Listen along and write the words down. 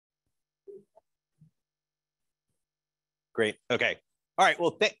Great. Okay. All right.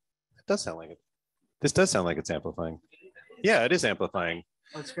 Well, it does sound like it. This does sound like it's amplifying. Yeah, it is amplifying.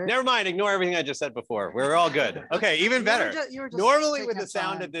 That's great. Never mind. Ignore everything I just said before. We're all good. Okay, even better. You were just Normally with the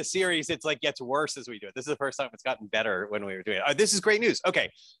sound of this series, it's like gets worse as we do it. This is the first time it's gotten better when we were doing it. This is great news.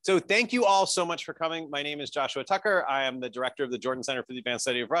 Okay, so thank you all so much for coming. My name is Joshua Tucker. I am the director of the Jordan Center for the Advanced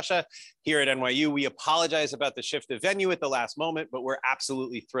Study of Russia here at NYU. We apologize about the shift of venue at the last moment, but we're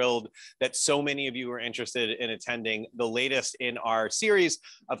absolutely thrilled that so many of you are interested in attending the latest in our series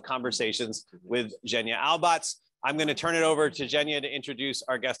of conversations with Yevgenia Albats. I'm going to turn it over to Yevgenia to introduce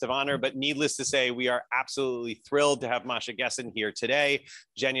our guest of honor, but needless to say, we are absolutely thrilled to have Masha Gessen here today.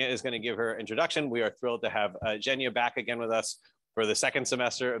 Yevgenia is going to give her introduction. We are thrilled to have Yevgenia back again with us for the second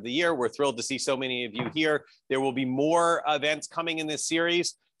semester of the year. We're thrilled to see so many of you here. There will be more events coming in this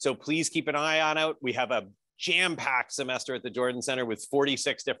series, so please keep an eye on it. We have a jam-packed semester at the Jordan Center with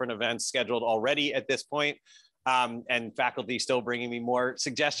 46 different events scheduled already at this point. And faculty still bringing me more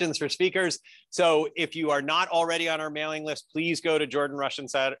suggestions for speakers. So if you are not already on our mailing list, please go to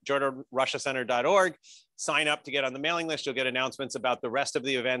jordanrussiacenter.org, sign up to get on the mailing list. You'll get announcements about the rest of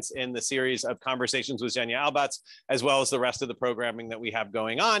the events in the series of conversations with Yevgenia Albats, as well as the rest of the programming that we have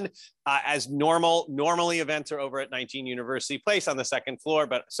going on. As normally events are over at 19 University Place on the second floor,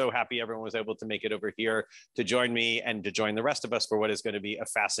 but so happy everyone was able to make it over here to join me and to join the rest of us for what is going to be a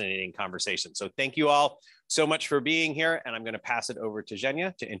fascinating conversation. So thank you all so much for being here, and I'm going to pass it over to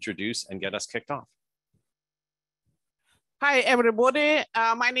Yevgenia to introduce and get us kicked off. Hi, everybody.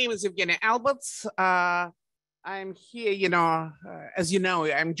 My name is Yevgenia Albats. I'm here, as you know,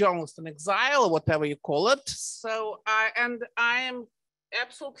 I'm journalist in exile, whatever you call it. So, and I am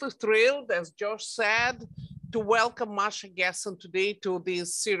absolutely thrilled, as Josh said, to welcome Masha Gessen today to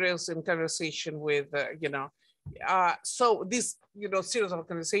this series in conversation with, so this, series of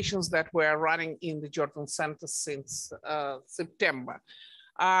conversations that we're running in the Jordan Center since September.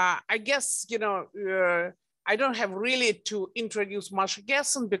 I guess, I don't have really to introduce Masha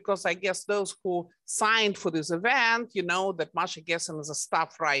Gessen because I guess those who signed for this event, that Masha Gessen is a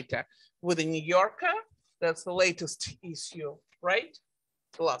staff writer with the New Yorker. That's the latest issue, right?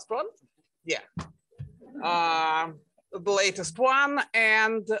 The last one? Yeah. The latest one.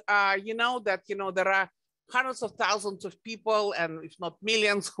 And there are hundreds of thousands of people, and if not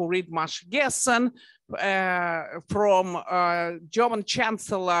millions, who read Masha Gessen from German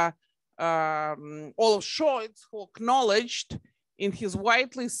Chancellor Olaf Scholz, who acknowledged in his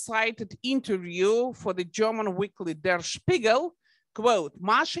widely cited interview for the German weekly Der Spiegel, quote,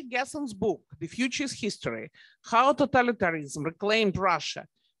 Masha Gessen's book, The Future is History, How Totalitarianism Reclaimed Russia,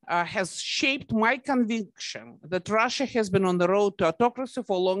 has shaped my conviction that Russia has been on the road to autocracy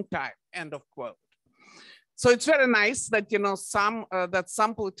for a long time, end of quote. So it's very nice that,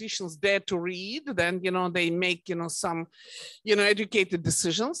 some politicians dare to read, then, they make, some, educated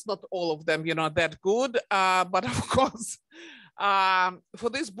decisions, not all of them, that good. But of course, for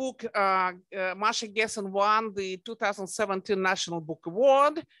this book, Masha Gessen won the 2017 National Book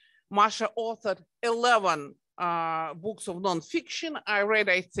Award. Masha authored 11 books of nonfiction. I read,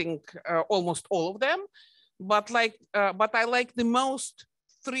 I think, almost all of them, but I like the most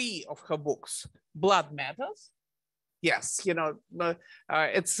 3 of her books. Blood Matters. Yes,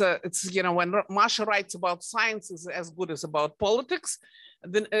 it's when Masha writes about science is as good as about politics.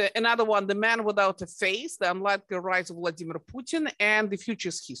 Then another one, The Man Without a Face, The Unlikely Rise of Vladimir Putin, and The Future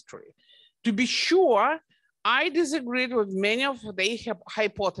is History. To be sure, I disagreed with many of the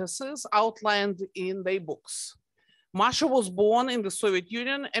hypotheses outlined in their books. Masha was born in the Soviet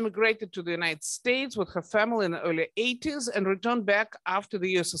Union, emigrated to the United States with her family in the early 80s, and returned back after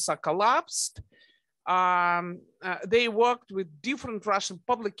the USSR collapsed. They worked with different Russian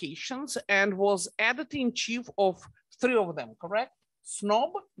publications and was editor-in-chief of 3 of them, correct?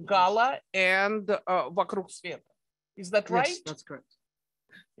 Snob, Gala, and Vakruk Sveta. Is that right? Yes, that's correct.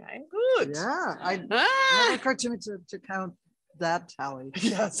 Yeah, I'm good. Yeah, it never occurred to me to count that tally.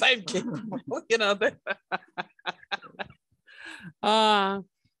 Yes, I'm capable,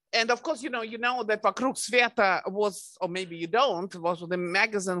 and of course, you know that Vakruk Sveta was, or maybe you don't, was the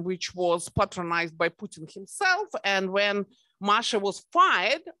magazine which was patronized by Putin himself. And when Masha was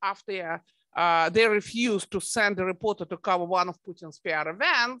fired after they refused to send a reporter to cover one of Putin's PR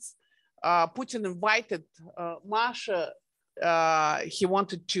events, Putin invited Masha. He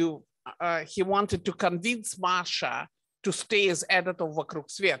wanted to convince Masha to stay as editor of Vakruk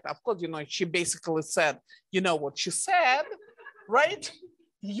Sveta. Of course, she basically said, what she said, right?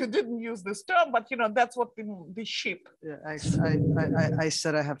 You didn't use this term, but that's what the ship. Yeah, I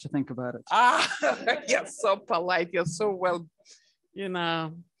said I have to think about it. You're so polite. You're so well,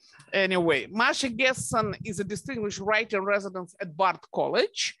 Anyway, Masha Gessen is a distinguished writer in residence at Bard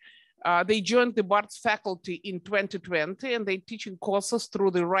College. They joined the Bard's faculty in 2020, and they're teaching courses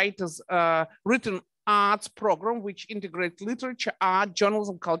through the Writers Written Arts program, which integrates literature, art,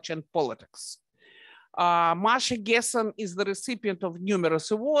 journalism, culture, and politics. Masha Gessen is the recipient of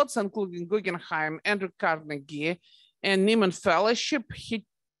numerous awards, including Guggenheim, Andrew Carnegie, and Nieman Fellowship,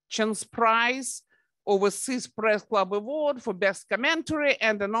 Hitchens Prize, Overseas Press Club Award for Best Commentary,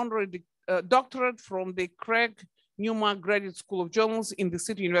 and an honorary doctorate from the Craig Newmark Graduate School of Journalism in the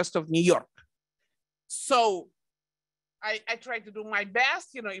City University of New York. So I try to do my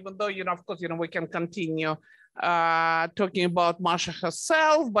best, even though, of course, we can continue talking about Masha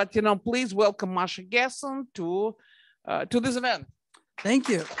herself, but, please welcome Masha Gessen to this event. Thank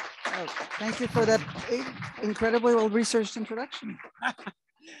you. Thank you for that incredibly well-researched introduction.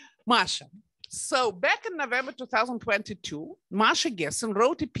 Masha. So back in November 2022, Masha Gessen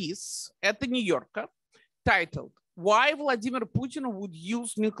wrote a piece at the New Yorker titled, "Why Vladimir Putin Would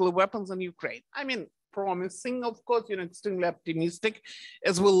Use Nuclear Weapons in Ukraine." I mean, promising, of course, extremely optimistic,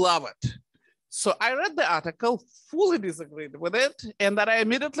 as we love it. So I read the article, fully disagreed with it, and that I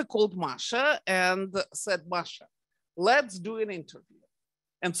immediately called Masha and said, Masha, let's do an interview.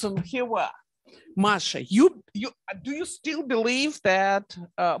 And so here we are. Masha, do you still believe that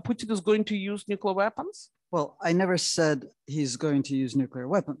Putin is going to use nuclear weapons? Well, I never said he's going to use nuclear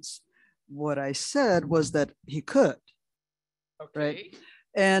weapons. What I said was that he could, okay. Right?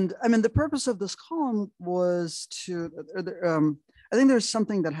 And I mean, the purpose of this column was to, I think there's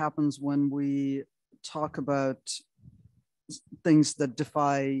something that happens when we talk about things that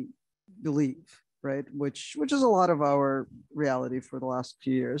defy belief, right? Which is a lot of our reality for the last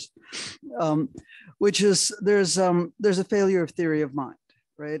few years, which is there's a failure of theory of mind,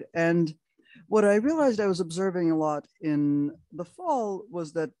 right? And what I realized I was observing a lot in the fall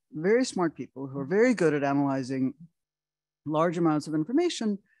was that very smart people who are very good at analyzing large amounts of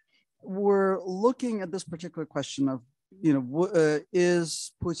information were looking at this particular question of,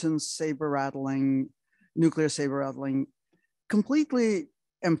 is Putin's nuclear saber rattling completely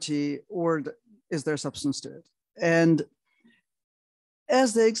empty, or is there substance to it? And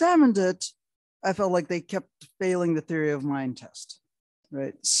as they examined it, I felt like they kept failing the theory of mind test,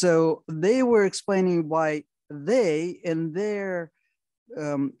 right? So they were explaining why they, in their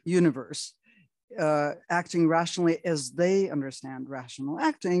universe, acting rationally as they understand rational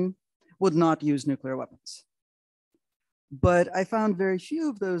acting, would not use nuclear weapons. But I found very few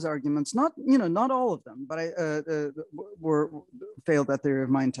of those arguments, not all of them, but were failed that theory of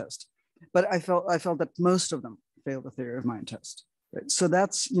mind test. But I felt that most of them failed the theory of mind test. Right? So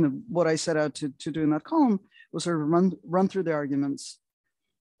that's what I set out to do in that column, was sort of run through the arguments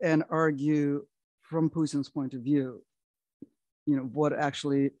and argue from Putin's point of view, what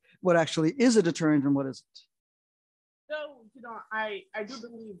actually is a deterrent and what isn't. So, I do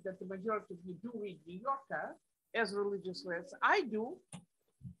believe that the majority of you do read New Yorker as religiously as I do.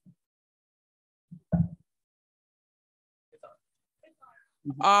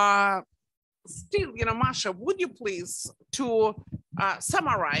 Still, Masha, would you please to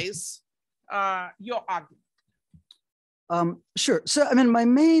summarize your argument? Sure. So, I mean, my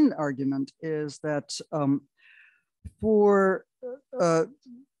main argument is that for the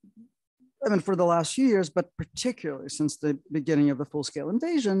last few years, but particularly since the beginning of the full-scale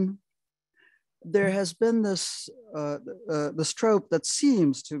invasion, there has been this trope that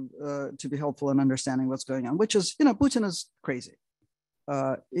seems to be helpful in understanding what's going on, which is, Putin is crazy.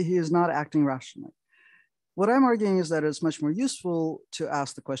 He is not acting rationally. What I'm arguing is that it's much more useful to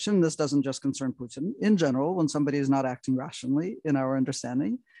ask the question, this doesn't just concern Putin. In general, when somebody is not acting rationally in our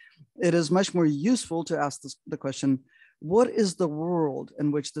understanding, it is much more useful to ask the question, what is the world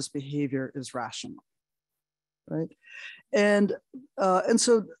in which this behavior is rational, right? And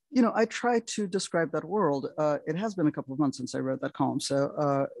so, I try to describe that world. It has been a couple of months since I wrote that column.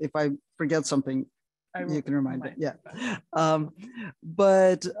 So if I forget something, you can remind me. Yeah.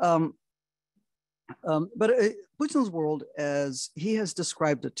 But Putin's world, as he has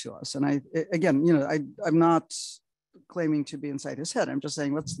described it to us, and I'm not claiming to be inside his head. I'm just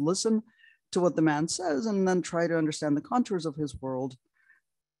saying, let's listen to what the man says and then try to understand the contours of his world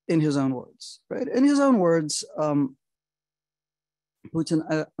in his own words, right? In his own words,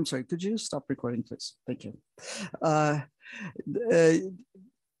 Putin, I'm sorry, could you stop recording, please? Thank you.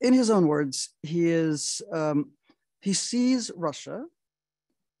 In his own words, he sees Russia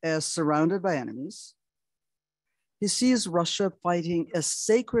as surrounded by enemies. He sees Russia fighting a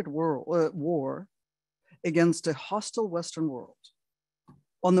sacred war against a hostile Western world,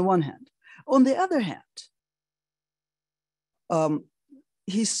 on the one hand. On the other hand,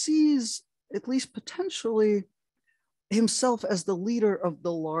 he sees, at least potentially, himself as the leader of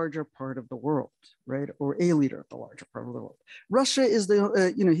the larger part of the world, right? Or a leader of the larger part of the world. Russia is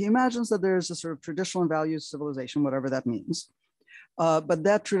the, he imagines that there's a sort of traditional values civilization, whatever that means. But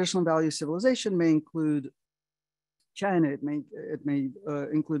that traditional value civilization may include China, it may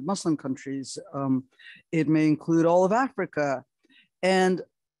include Muslim countries, it may include all of Africa. And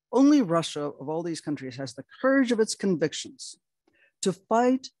only Russia, of all these countries, has the courage of its convictions to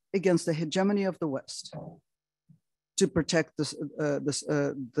fight against the hegemony of the West, to protect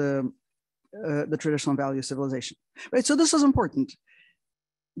the traditional value civilization, right? So this is important.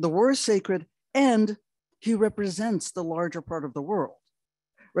 The war is sacred, and he represents the larger part of the world,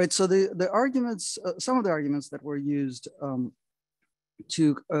 right? So the arguments, some of the arguments that were used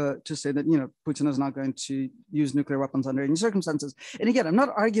to say that Putin is not going to use nuclear weapons under any circumstances. And again, I'm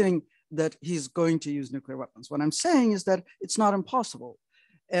not arguing that he's going to use nuclear weapons. What I'm saying is that it's not impossible,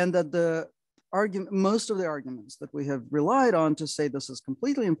 and that most of the arguments that we have relied on to say this is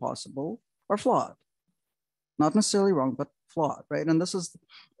completely impossible are flawed. Not necessarily wrong, but flawed, right? And this is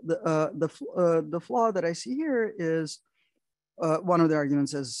the flaw that I see here is one of the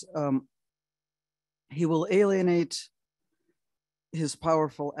arguments is he will alienate his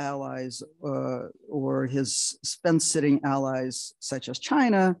powerful allies or his fence-sitting allies, such as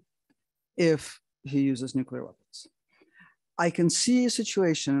China, if he uses nuclear weapons. I can see a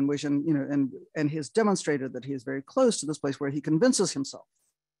situation in which, and he's demonstrated that he is very close to this place where he convinces himself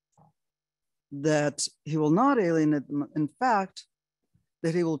that he will not alienate them. In fact,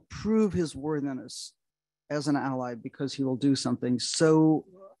 that he will prove his worthiness as an ally because he will do something so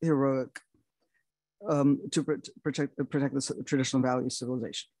heroic to protect this traditional value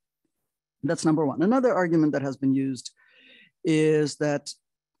civilization. That's number one. Another argument that has been used is that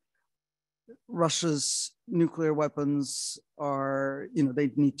Russia's nuclear weapons are,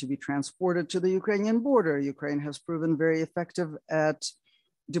 they need to be transported to the Ukrainian border. Ukraine has proven very effective at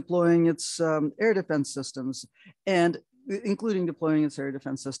deploying its air defense systems, and including deploying its air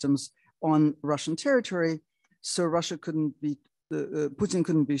defense systems on Russian territory. So Russia couldn't be, Putin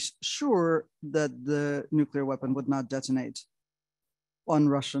couldn't be sure that the nuclear weapon would not detonate on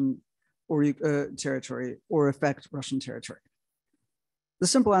Russian or territory or affect Russian territory. The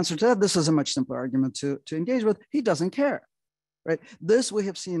simple answer to that, this is a much simpler argument to engage with. He doesn't care, right? This we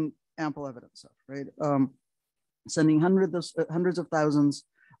have seen ample evidence of, right? Sending hundreds of thousands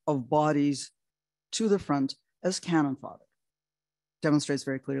of bodies to the front as cannon fodder demonstrates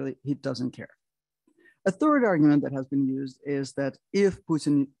very clearly he doesn't care. A third argument that has been used is that if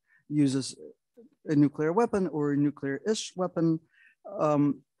Putin uses a nuclear weapon or a nuclear-ish weapon,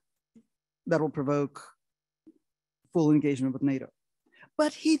 that will provoke full engagement with NATO.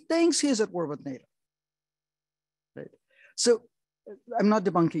 But he thinks he is at war with NATO, right? So I'm not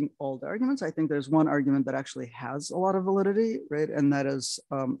debunking all the arguments. I think there's one argument that actually has a lot of validity, right? And that is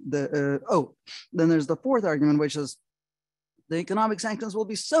then there's the fourth argument, which is the economic sanctions will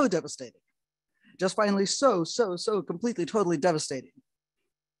be so devastating, just finally so completely, totally devastating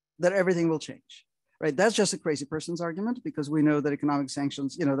that everything will change, right? That's just a crazy person's argument, because we know that economic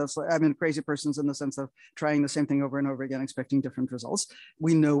sanctions, that's like, crazy persons in the sense of trying the same thing over and over again, expecting different results.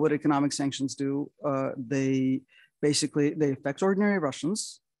 We know what economic sanctions do. They affect ordinary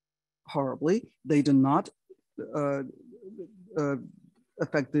Russians horribly. They do not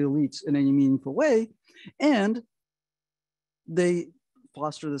affect the elites in any meaningful way. And they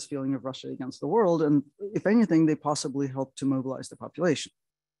foster this feeling of Russia against the world. And if anything, they possibly help to mobilize the population.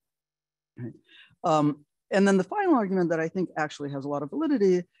 Right? And then the final argument that I think actually has a lot of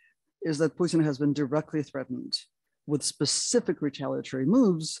validity is that Putin has been directly threatened with specific retaliatory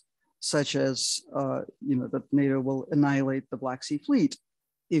moves, such as that NATO will annihilate the Black Sea Fleet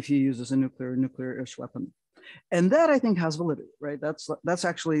if he uses a nuclear-ish weapon. And that I think has validity, right? That's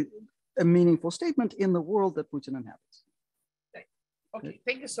actually a meaningful statement in the world that Putin inhabits. Okay,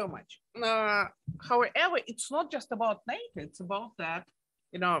 thank you so much. However, it's not just about NATO, it's about that,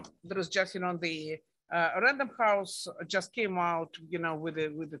 there is just, the Random House just came out,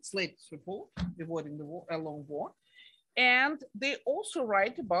 with its latest report, avoiding the war, a long war. And they also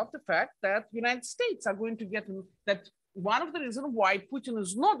write about the fact that the United States are going to get, that one of the reasons why Putin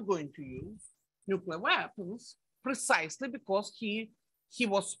is not going to use nuclear weapons, precisely because he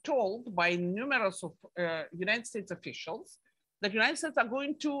was told by numerous of United States officials that the United States are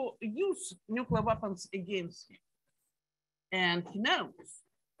going to use nuclear weapons against him. And he knows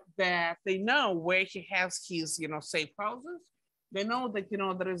that they know where he has his, safe houses. They know that,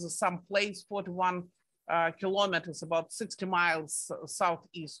 there is some place 41 kilometers, about 60 miles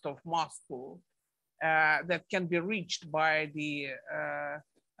southeast of Moscow, that can be reached by the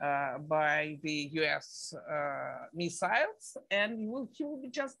US missiles, and he will be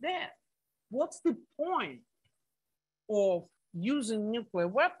just there. What's the point of using nuclear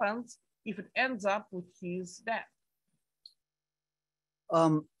weapons if it ends up with his death?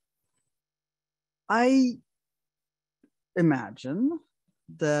 I imagine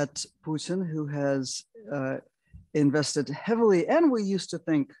that Putin, who has invested heavily, and we used to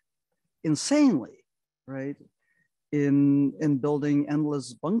think insanely, right, in building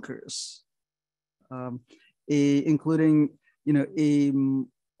endless bunkers, including,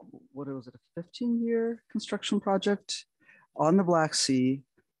 what was it, a 15-year construction project on the Black Sea,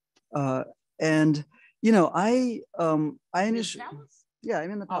 and I initially, yeah,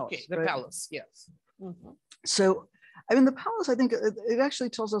 I'm in the palace. Okay, the right? palace, yes. Mm-hmm. So, I mean, the palace, I think it actually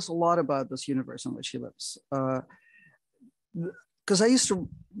tells us a lot about this universe in which he lives. Because I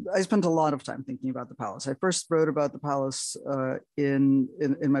spent a lot of time thinking about the palace. I first wrote about the palace in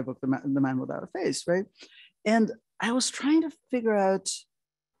my book, The Man Without a Face, right? And I was trying to figure out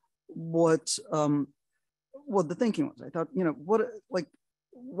what the thinking was. I thought,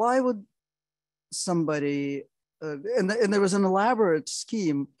 why would somebody, and there was an elaborate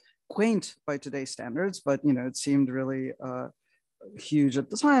scheme, quaint by today's standards, but it seemed really huge at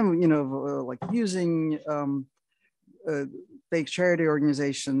the time, like using fake charity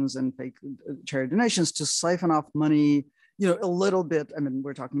organizations and fake charity donations to siphon off money, a little bit. I mean,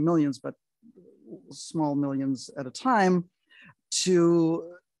 we're talking millions, but small millions at a time,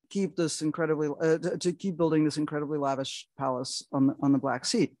 to keep this incredibly, to keep building this incredibly lavish palace on the Black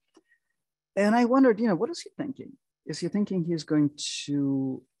Sea. And I wondered, what is he thinking? Is he thinking he's going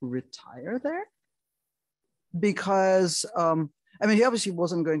to retire there? Because, he obviously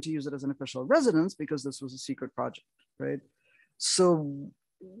wasn't going to use it as an official residence because this was a secret project, right? So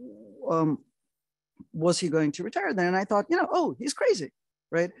was he going to retire there? And I thought, oh, he's crazy,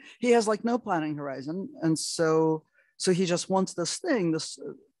 right? He has like no planning horizon. And so he just wants this thing, this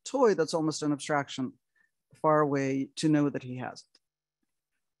toy that's almost an abstraction far away, to know that he has it.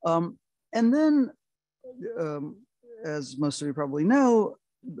 And then, as most of you probably know,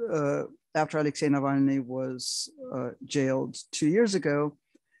 after Alexei Navalny was jailed 2 years ago,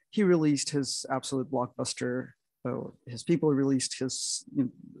 he released his absolute blockbuster. His people released his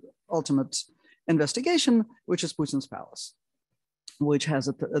ultimate investigation, which is Putin's palace, which has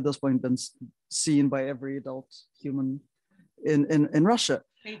at this point been seen by every adult human in Russia.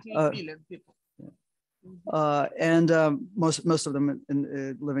 18 million people. And most of them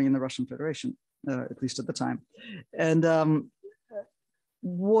living in the Russian Federation, at least at the time. And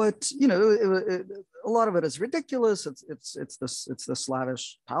what a lot of it is ridiculous. It's this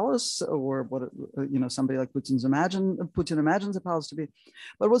lavish palace, or what somebody like Putin imagines a palace to be.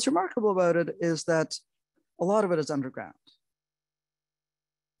 But what's remarkable about it is that a lot of it is underground.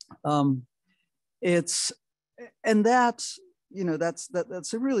 That's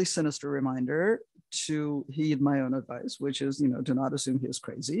a really sinister reminder to heed my own advice, which is, do not assume he is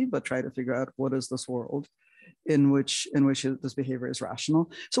crazy, but try to figure out what is this world in which this behavior is rational.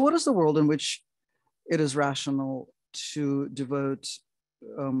 So what is the world in which it is rational to devote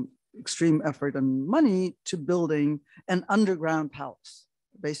extreme effort and money to building an underground palace,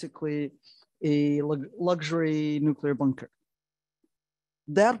 basically a luxury nuclear bunker?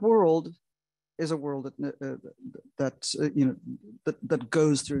 That world is a world that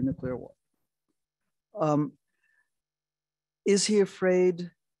goes through nuclear war. Is he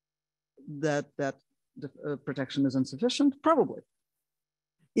afraid that protection is insufficient? Probably.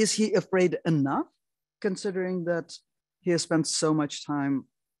 Is he afraid enough, considering that he has spent so much time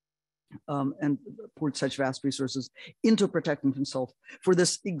and poured such vast resources into protecting himself for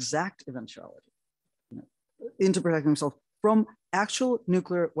this exact eventuality, into protecting himself from actual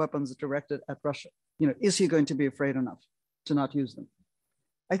nuclear weapons directed at Russia? Is he going to be afraid enough to not use them?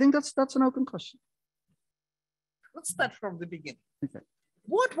 I think that's an open question. Let's start from the beginning. Okay.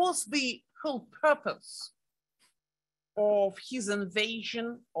 What was the whole purpose of his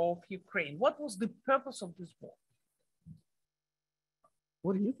invasion of Ukraine? What was the purpose of this war?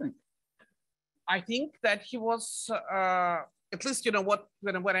 What do you think? I think that he was, at least,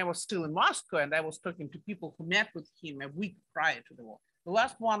 when I was still in Moscow and I was talking to people who met with him a week prior to the war. The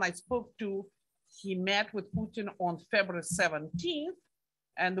last one I spoke to, he met with Putin on February 17th,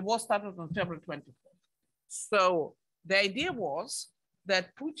 and the war started on February 24th. So the idea was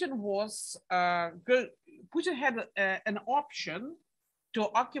that Putin had an option to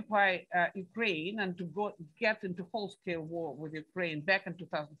occupy Ukraine and to get into full-scale war with Ukraine back in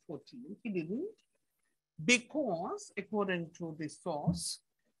 2014. He didn't, because according to the source,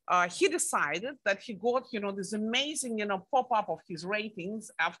 he decided that he got, this amazing, pop-up of his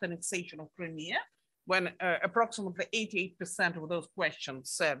ratings after annexation of Crimea, when approximately 88% of those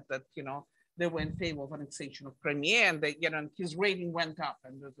questions said that, they were in favor of annexation of Crimea, and they, his rating went up,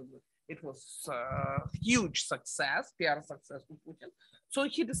 and it was a huge success, PR success for Putin. So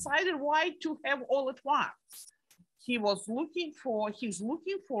he decided why to have all at once. He's looking for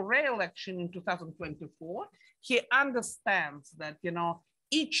re-election in 2024. He understands that,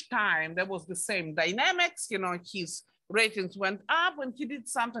 each time there was the same dynamics, his ratings went up. When he did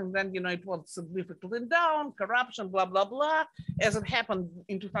something, then, it was significantly down, corruption, blah, blah, blah. As it happened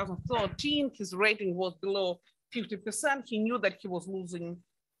in 2013, his rating was below 50%. He knew that he was losing,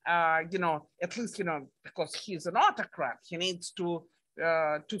 at least, because he's an autocrat, he needs to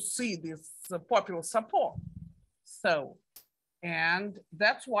see this popular support. So, and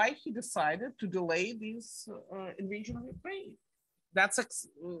that's why he decided to delay this invasion of Ukraine. That's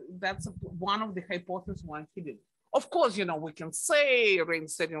one of the hypotheses why he did. Of course, we can say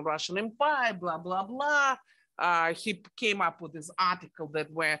reinstating Russian Empire, blah, blah, blah. He came up with this article that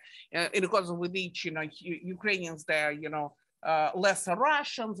where, in accordance with each, Ukrainians, they're, lesser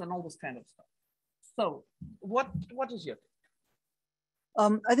Russians and all this kind of stuff. So what is your take?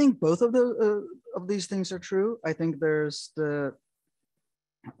 I think both of these things are true. I think there's the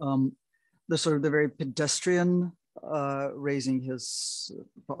sort of the very pedestrian boosting his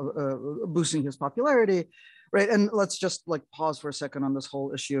popularity, right? And let's just like pause for a second on this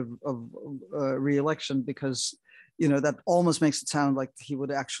whole issue of re-election, because that almost makes it sound like he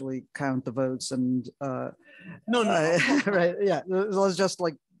would actually count the votes and no. Right? Yeah, let's just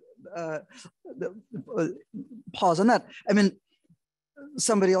like pause on that. I mean,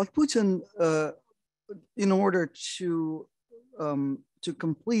 somebody like Putin, in order to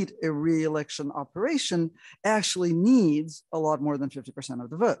complete a re-election operation, actually needs a lot more than 50% of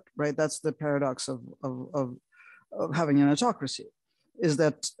the vote, right? That's the paradox of having an autocracy, is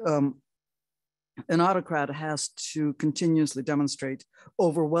that an autocrat has to continuously demonstrate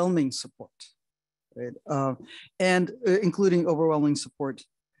overwhelming support, right? And including overwhelming support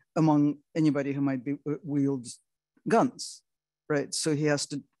among anybody who might wield guns. Right, so he has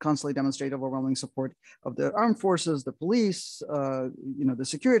to constantly demonstrate overwhelming support of the armed forces, the police, the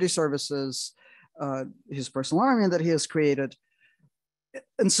security services, his personal army that he has created,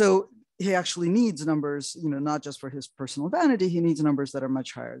 and so he actually needs numbers, not just for his personal vanity. He needs numbers that are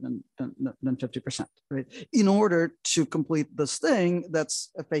much higher than 50%, right? In order to complete this thing,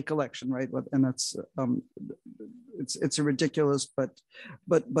 that's a fake election, right? And that's it's a ridiculous but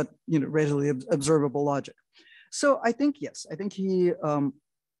readily observable logic. So I think, yes, I think he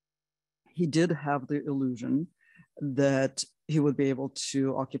did have the illusion that he would be able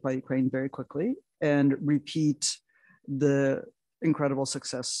to occupy Ukraine very quickly and repeat the incredible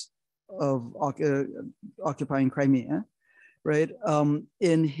success of occupying Crimea, right?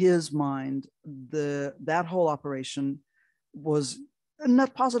 In his mind, that whole operation was a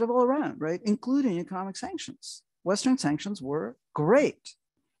net positive all around, right? Including economic sanctions. Western sanctions were great.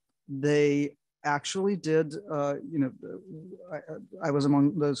 They actually did, I was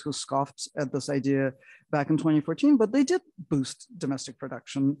among those who scoffed at this idea back in 2014, but they did boost domestic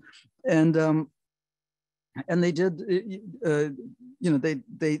production, and they did,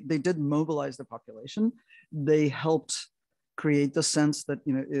 they did mobilize the population. They helped create the sense that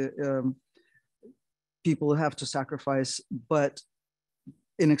people have to sacrifice, but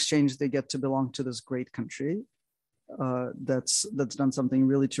in exchange they get to belong to this great country. That's done something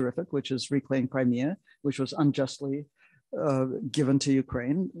really terrific, which is reclaim Crimea, which was unjustly given to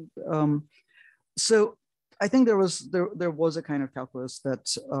Ukraine. So I think there was a kind of calculus that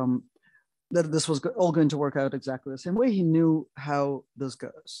this was all going to work out exactly the same way. He knew how this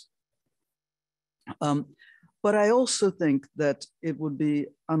goes. But I also think that it would be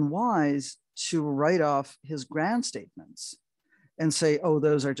unwise to write off his grand statements and say, oh,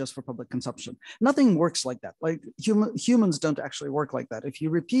 those are just for public consumption. Nothing works like that. Like humans don't actually work like that. If you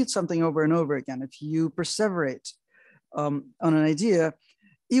repeat something over and over again, if you perseverate on an idea,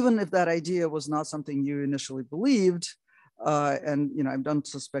 even if that idea was not something you initially believed, and I don't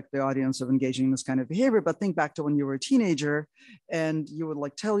suspect the audience of engaging in this kind of behavior, but think back to when you were a teenager and you would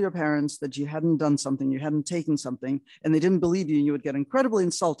like tell your parents that you hadn't done something, you hadn't taken something, and they didn't believe you, and you would get incredibly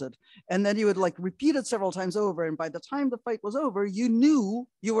insulted. And then you would like repeat it several times over, and by the time the fight was over, you knew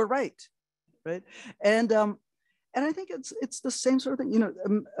you were right? And I think it's the same sort of thing.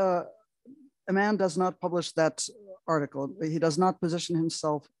 A man does not publish that article. He does not position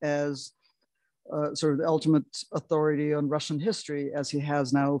himself as sort of the ultimate authority on Russian history, as he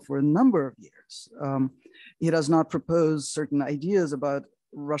has now for a number of years. He does not propose certain ideas about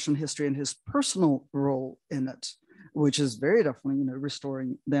Russian history and his personal role in it, which is very definitely,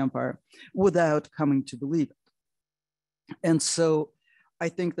 restoring the empire, without coming to believe it. And so I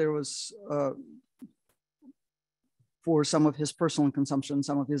think there was, for some of his personal consumption,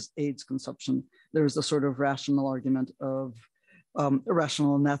 some of his aides' consumption, there was the sort of rational argument of,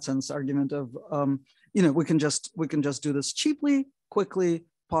 irrational in that sense, argument of, we can just do this cheaply, quickly,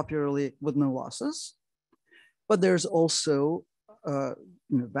 popularly, with no losses. But there's also,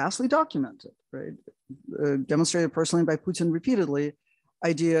 vastly documented, right, demonstrated personally by Putin repeatedly,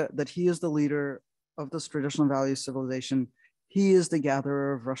 idea that he is the leader of this traditional value civilization. He is the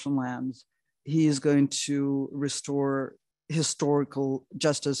gatherer of Russian lands. He is going to restore historical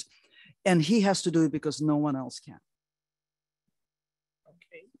justice, and he has to do it because no one else can.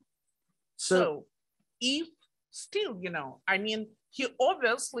 Okay. So if still, he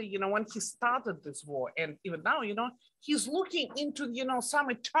obviously, when he started this war, and even now, he's looking into,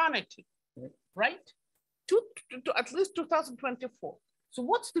 some eternity, right? To at least 2024. So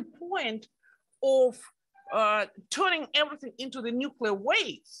what's the point of turning everything into the nuclear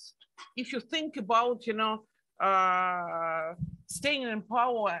waste if you think about, staying in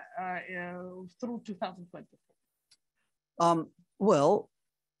power through 2024? Well,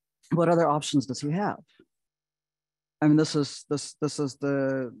 what other options does he have? I mean, this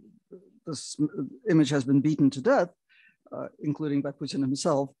image has been beaten to death, including by Putin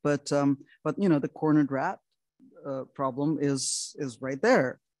himself. But the cornered rat problem is right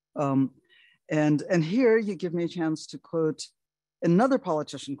there. And here you give me a chance to quote another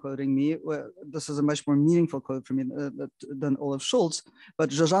politician quoting me. This is a much more meaningful quote for me than Olaf Scholz, but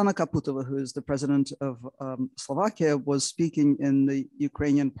Zsuzsanna Kaputova, who is the president of Slovakia, was speaking in the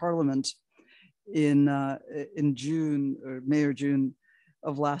Ukrainian parliament in June, or May or June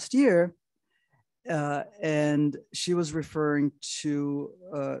of last year. And she was referring to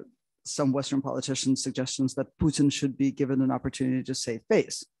some Western politicians' suggestions that Putin should be given an opportunity to save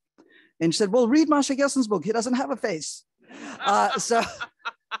face. And she said, well, read Masha Gessen's book. He doesn't have a face. But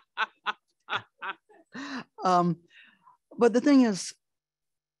the thing is,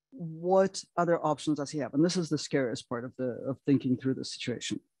 what other options does he have? And this is the scariest part of thinking through the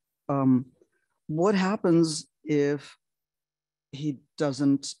situation. What happens if he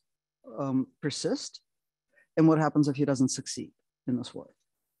doesn't persist? And what happens if he doesn't succeed in this war?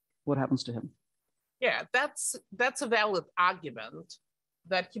 What happens to him? Yeah, that's a valid argument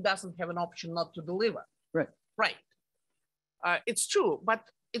that he doesn't have an option not to deliver. Right. Right. It's true, but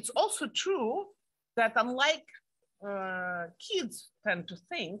it's also true that unlike kids tend to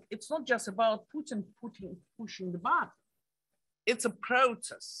think, it's not just about Putin pushing the button. It's a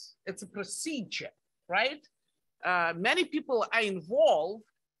process. It's a procedure, right? Many people are involved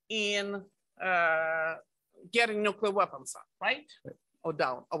in getting nuclear weapons up, right? Or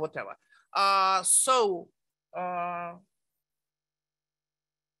down, or whatever.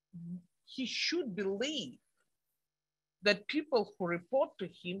 He should believe that people who report to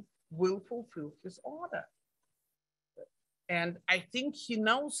him will fulfill his order. And I think he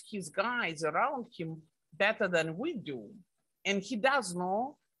knows his guys around him better than we do. And he does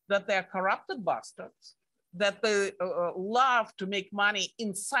know that they're corrupted bastards, that they love to make money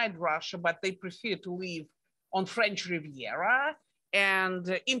inside Russia, but they prefer to live on French Riviera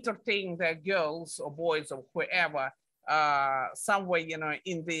and entertain their girls or boys or whoever somewhere,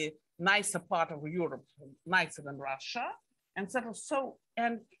 in the nicer part of Europe, nicer than Russia, and so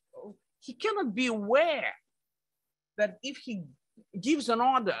and he cannot be aware that if he gives an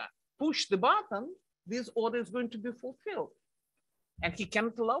order, push the button, this order is going to be fulfilled, and he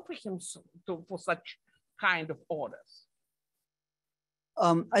cannot allow for him for such kind of orders.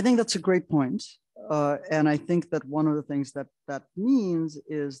 I think that's a great point, and I think that one of the things that means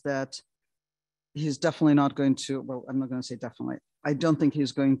is that he's definitely not going to, well, I'm not going to say definitely, I don't think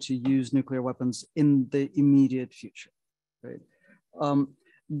he's going to use nuclear weapons in the immediate future, right?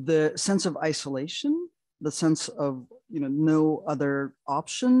 The sense of isolation, the sense of no other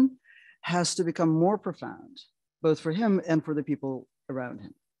option has to become more profound, both for him and for the people around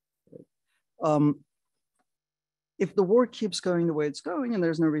him. Right? If the war keeps going the way it's going, and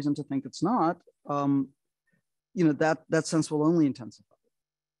there's no reason to think it's not, that sense will only intensify.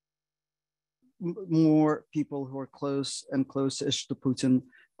 More people who are close-ish to Putin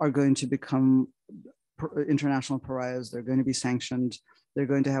are going to become international pariahs. They're going to be sanctioned. They're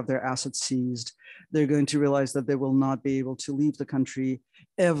going to have their assets seized. They're going to realize that they will not be able to leave the country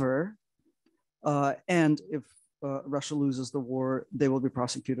ever. And if Russia loses the war, they will be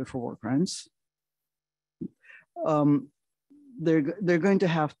prosecuted for war crimes. They're going to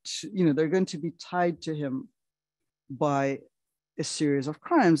have to, they're going to be tied to him by a series of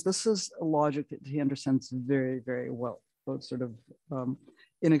crimes. This is a logic that he understands very, very well, both sort of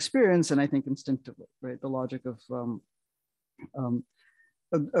in experience and I think instinctively, right? The logic of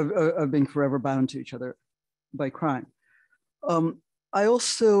being forever bound to each other by crime. I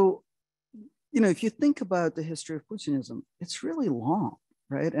also, if you think about the history of Putinism, it's really long,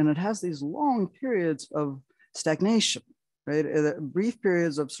 right? And it has these long periods of stagnation, right? Brief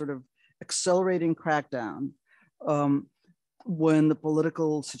periods of sort of accelerating crackdown when the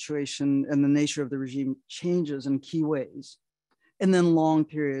political situation and the nature of the regime changes in key ways. And then long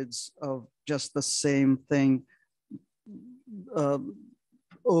periods of just the same thing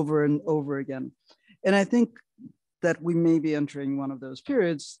over and over again. And I think that we may be entering one of those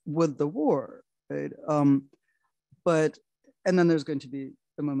periods with the war, right? And then there's going to be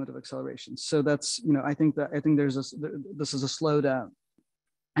a moment of acceleration. So that's, I think this is a slowdown,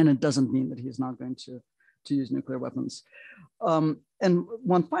 and it doesn't mean that he's not going to use nuclear weapons. And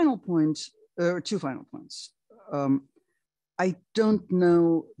one final point, or two final points. I don't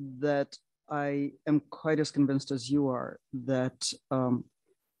know that I am quite as convinced as you are that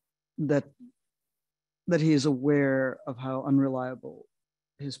that he is aware of how unreliable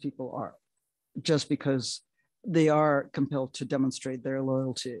his people are, just because they are compelled to demonstrate their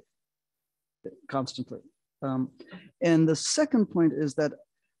loyalty constantly. And the second point is that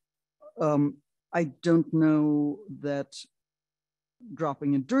I don't know that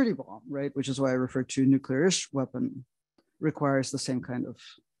dropping a dirty bomb, right, which is why I refer to nuclear-ish weapon, requires the same kind of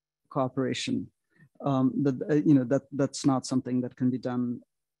cooperation. That's not something that can be done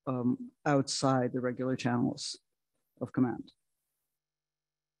outside the regular channels of command.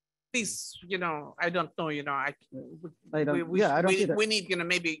 This, I don't know, we need,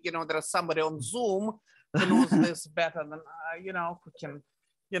 maybe, there's somebody on Zoom who knows this better than, who can,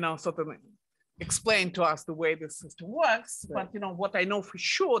 sort of explain to us the way this system works. Right. But, what I know for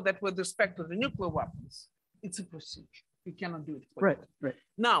sure that with respect to the nuclear weapons, it's a procedure. You cannot do it. Right.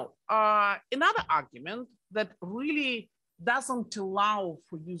 Now, another argument that really doesn't allow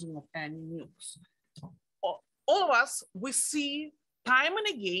for using of any nukes. All of us, we see time and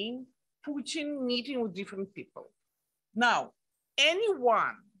again Putin meeting with different people. Now,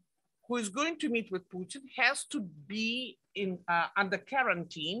 anyone who is going to meet with Putin has to be under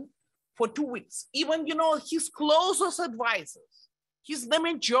quarantine for 2 weeks. Even, his closest advisors, the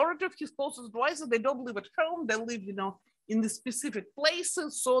majority of his closest advisors, they don't live at home, they live, in the specific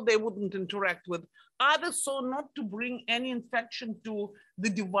places, so they wouldn't interact with others, so not to bring any infection to the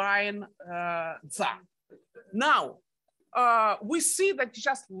divine Tsar. Now, we see that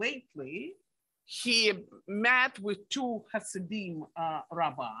just lately, he met with 2 Hasidim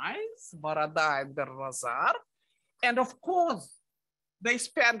rabbis, Barada and Berazar, and of course, they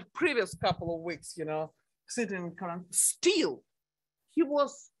spent previous couple of weeks, sitting in quarantine. Still, he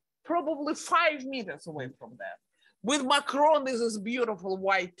was probably 5 meters away from them. With Macron, there's this beautiful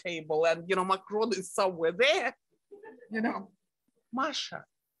white table, and Macron is somewhere there. Masha,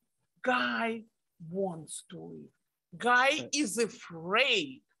 guy wants to live. Guy is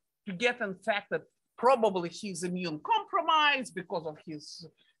afraid to get infected. Probably he's immune compromised because of his,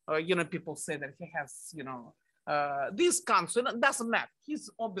 people say that he has, this cancer. It doesn't matter.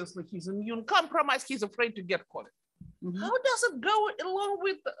 He's immune compromised. He's afraid to get COVID. Mm-hmm. How does it go along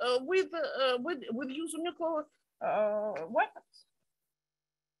with using nuclear weapons?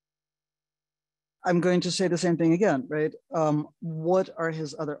 I'm going to say the same thing again, right? What are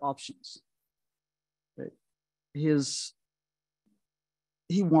his other options? Right? He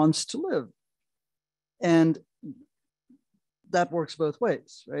wants to live, and that works both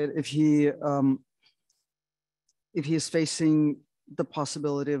ways, right? If he is facing the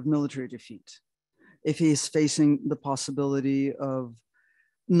possibility of military defeat, if he's facing the possibility of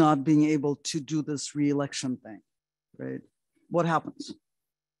not being able to do this re-election thing, right? What happens?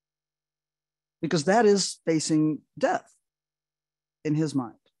 Because that is facing death in his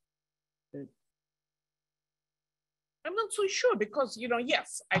mind. Right? I'm not so sure because,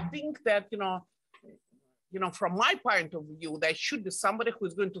 yes, I think that, from my point of view, there should be somebody who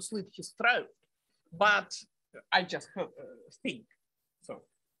is going to slit his throat. But I just think so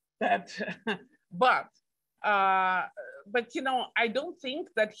that, but I don't think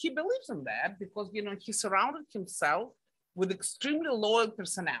that he believes in that because, he surrounded himself with extremely loyal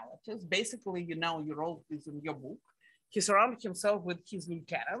personalities. Basically, you wrote this in your book. He surrounded himself with his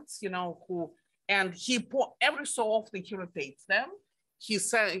lieutenants, and every so often he rotates them. He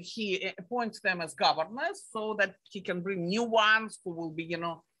appoints them as governors so that he can bring new ones who will be,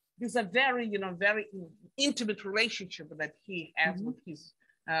 these are very, very intimate relationship that he has with his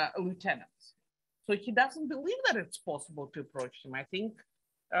lieutenants. So he doesn't believe that it's possible to approach him. I think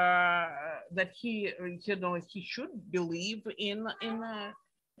that he should believe in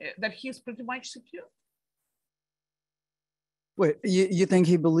that he's pretty much secure. Wait, you think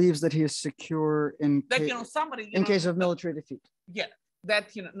he believes that he is secure in that in case of military defeat? Yeah,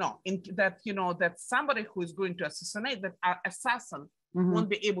 that that somebody who is going to assassinate that assassin won't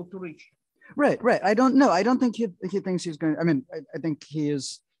be able to reach him. Right. I don't know. I don't think he thinks he's going. I mean, I think he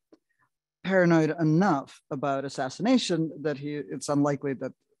is paranoid enough about assassination that it's unlikely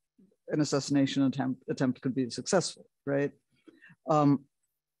that an assassination attempt could be successful, right?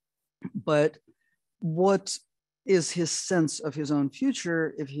 But what is his sense of his own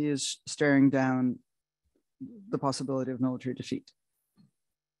future if he is staring down the possibility of military defeat?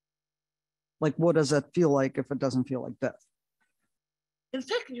 Like, what does that feel like if it doesn't feel like death? In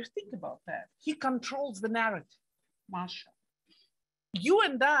fact, you think about that. He controls the narrative, Masha. You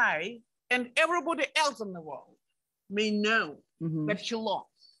and I and everybody else in the world may know that he lost.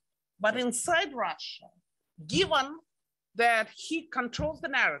 But inside Russia, given that he controls the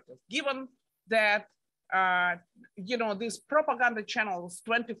narrative, given that these propaganda channels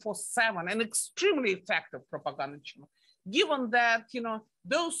 24/7, an extremely effective propaganda channel, given that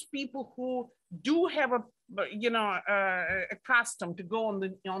those people who do have a custom to go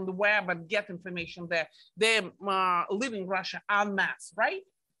on the web and get information there, they're leaving Russia en masse, right?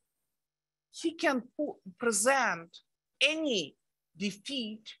 He can present any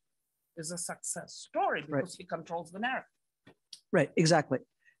defeat as a success story because he controls the narrative. Right, exactly.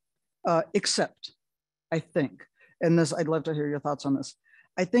 Except, I think, and this, I'd love to hear your thoughts on this.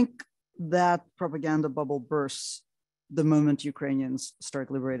 I think that propaganda bubble bursts the moment Ukrainians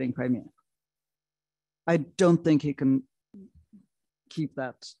start liberating Crimea. I don't think he can keep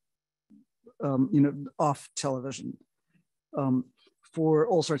that, off television for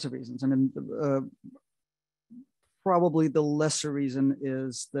all sorts of reasons. I mean, probably the lesser reason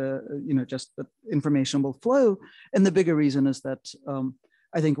is just that information will flow, and the bigger reason is that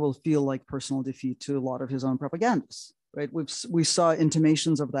I think will feel like personal defeat to a lot of his own propagandists. Right? We saw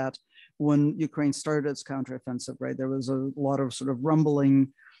intimations of that when Ukraine started its counteroffensive. Right? There was a lot of sort of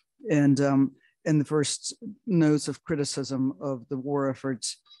rumbling and the first notes of criticism of the war efforts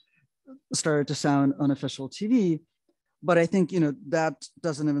started to sound on official TV. But I think, that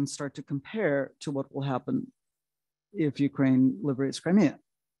doesn't even start to compare to what will happen if Ukraine liberates Crimea.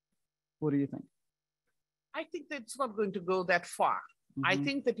 What do you think? I think that it's not going to go that far. I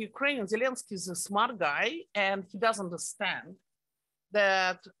think that Zelensky is a smart guy, and he does understand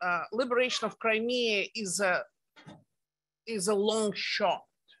that liberation of Crimea is a long shot.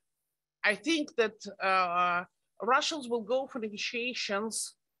 I think that Russians will go for negotiations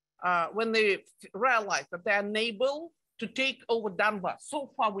when they realize that they're unable to take over Donbass. So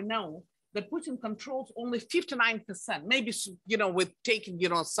far, we know that Putin controls only 59%, maybe, with taking,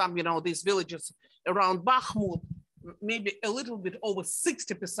 some, these villages around Bakhmut, maybe a little bit over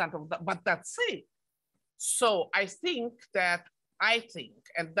 60% of that, but that's it. So I think,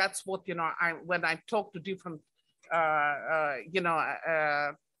 and that's what, when I talk to different,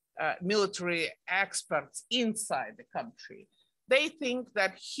 military experts inside the country, they think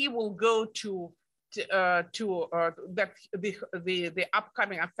that he will go that the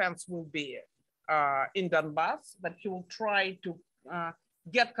upcoming offense will be in Donbass, that he will try to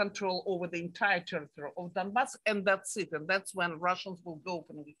get control over the entire territory of Donbass, and that's it. And that's when Russians will go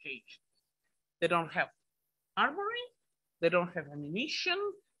for negotiations. They don't have armory, they don't have ammunition.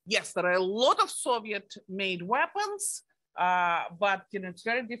 Yes, there are a lot of Soviet-made weapons, but it's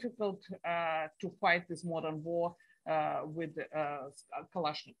very difficult to fight this modern war with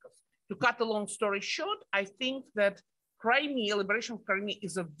Kalashnikovs. To cut a long story short, I think that liberation of Crimea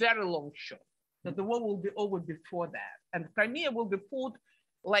is a very long shot, that the war will be over before that. And Crimea will be put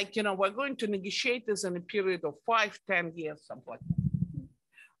like, we're going to negotiate this in a period of 5-10 years, something like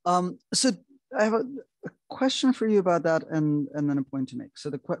that. So I have a question for you about that and then a point to make.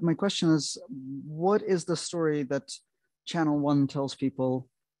 So my question is, what is the story that Channel 1 tells people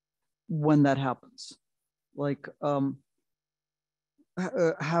when that happens? Like,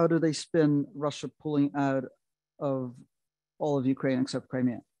 how do they spin Russia pulling out of all of Ukraine except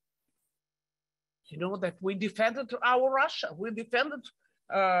Crimea? That we defended our Russia. We defended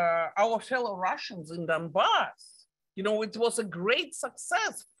our fellow Russians in Donbass. It was a great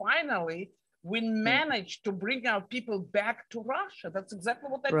success. Finally, we managed to bring our people back to Russia. That's exactly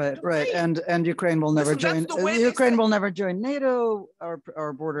what they did. Right. And Ukraine will never join. Ukraine will never join NATO.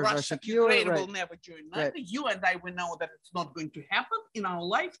 Our borders are secure. Ukraine will never join NATO. Right. You and I, we know that it's not going to happen in our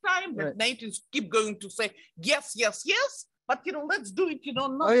lifetime. That NATO keep going to say yes, yes, yes. But let's do it.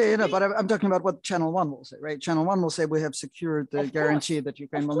 Not oh yeah, but I'm talking about what Channel One will say, right? Channel One will say we have secured the guarantee that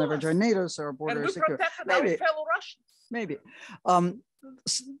Ukraine will never join NATO, so our border is secure. Maybe fellow Russians. Maybe,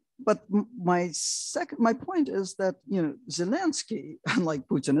 but my point is that Zelensky, unlike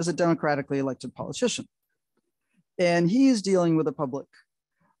Putin, is a democratically elected politician, and he is dealing with a public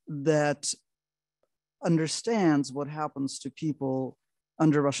that understands what happens to people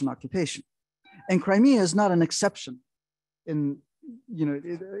under Russian occupation, and Crimea is not an exception in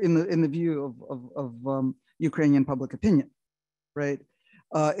the view of Ukrainian public opinion, right?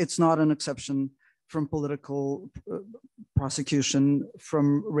 It's not an exception from political prosecution,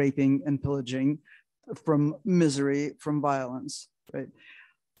 from raping and pillaging, from misery, from violence, right?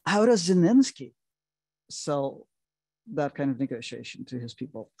 How does Zelensky sell that kind of negotiation to his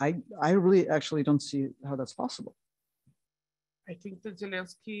people? I really actually don't see how that's possible. I think that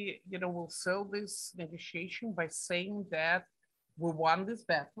Zelensky, will sell this negotiation by saying that we won this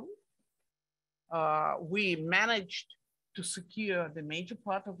battle. We managed to secure the major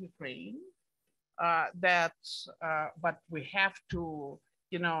part of Ukraine. But we have to,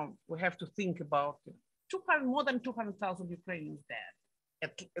 think about more than 200,000 Ukrainians dead.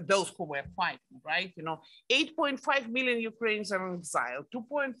 Those who were fighting, right? 8.5 million Ukrainians are in exile.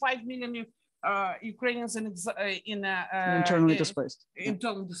 2.5 million Ukrainians internally displaced.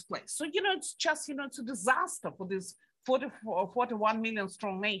 Internally displaced. So it's just it's a disaster for this 41 million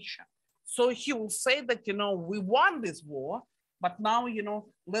strong nation. So he will say that we won this war, but now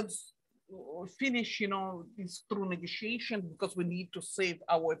let's finish this through negotiation because we need to save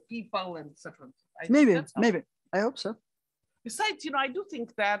our people and etc. Maybe I hope so. Besides, I do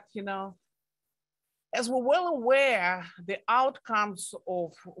think that as we're well aware, the outcomes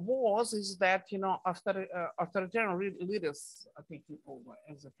of wars is that, after authoritarian leaders are taking over,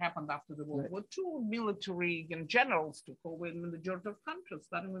 as it happened after the World War II, military generals took over in the majority of countries,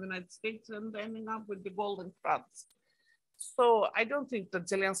 starting with the United States and ending up with de Gaulle in France. So I don't think that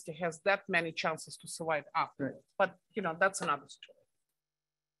Zelensky has that many chances to survive afterwards, but that's another story.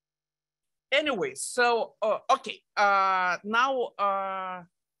 Anyway, so, okay, now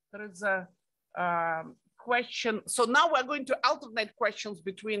there is a question. So now we're going to alternate questions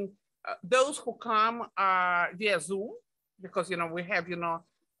between those who come via Zoom, because we have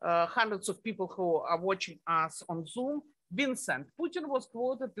hundreds of people who are watching us on Zoom. Vincent, Putin was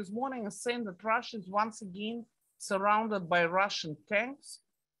quoted this morning as saying that Russia is once again surrounded by Russian tanks,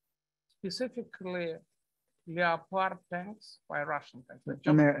 specifically Leopard tanks, by Russian tanks.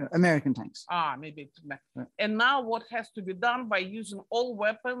 American tanks. Maybe it's right. And now what has to be done by using all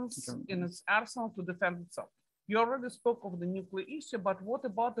weapons in its arsenal to defend itself? You already spoke of the nuclear issue, but what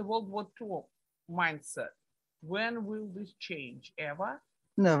about the World War II mindset? When will this change? Ever?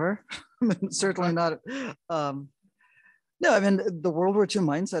 Never. Certainly not. No, I mean, the World War II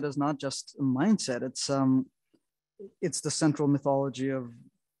mindset is not just a mindset. It's the central mythology of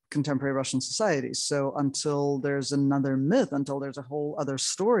contemporary Russian society. So until there's another myth, until there's a whole other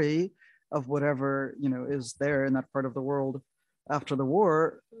story of whatever is there in that part of the world after the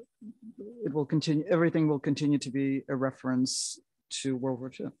war, it will continue. Everything will continue to be a reference to World War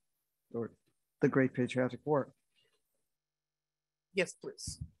II or the Great Patriotic War. Yes,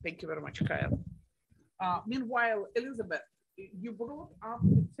 please. Thank you very much, Kyle. Meanwhile, Elizabeth, you brought up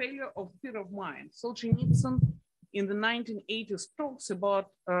the failure of theater of mind. Solzhenitsyn in the 1980s talks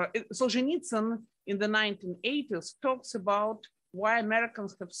about why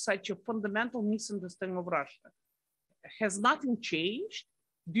Americans have such a fundamental misunderstanding of Russia. Has nothing changed?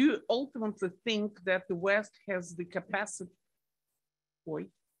 Do you ultimately think that the West has the capacity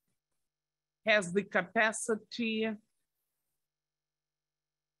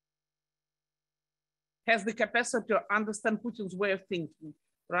to understand Putin's way of thinking,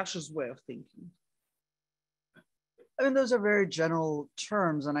 Russia's way of thinking? I mean, those are very general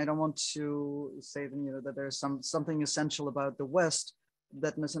terms, and I don't want to say that there's something essential about the West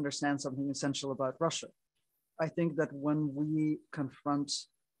that misunderstands something essential about Russia. I think that when we confront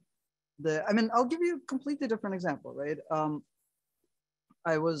I'll give you a completely different example, right?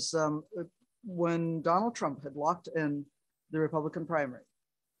 I was, when Donald Trump had locked in the Republican primary,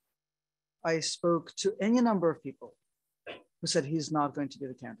 I spoke to any number of people who said he's not going to be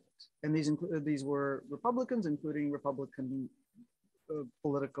the candidate. And these were Republicans, including Republican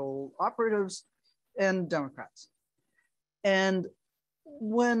political operatives and Democrats. And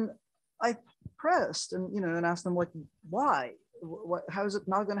when I pressed and asked them, why? How is it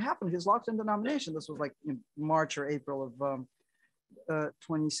not going to happen? He's locked in the nomination. This was like in March or April of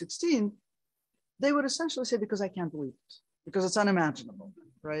 2016. They would essentially say, because I can't believe it, because it's unimaginable,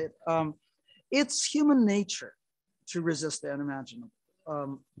 right? It's human nature to resist the unimaginable.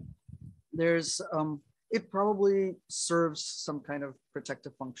 It probably serves some kind of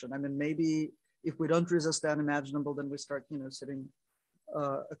protective function. I mean, maybe if we don't resist the unimaginable, then we start, sitting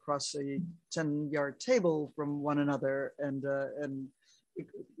across a 10-yard table from one another and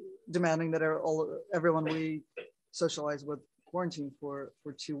demanding that everyone we socialize with quarantine for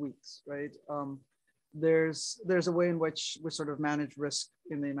 2 weeks, right? There's a way in which we sort of manage risk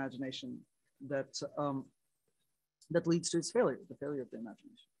in the imagination that leads to its failure, the failure of the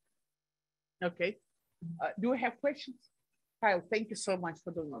imagination. Okay. Do we have questions? Kyle, thank you so much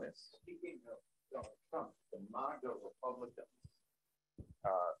for doing this. Speaking of Donald Trump, the MAGA Republicans,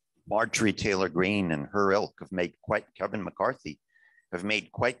 Marjorie Taylor Greene and her ilk Kevin McCarthy have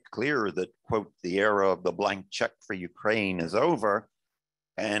made quite clear that, quote, the era of the blank check for Ukraine is over.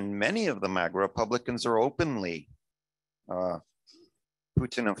 And many of the MAGA Republicans are openly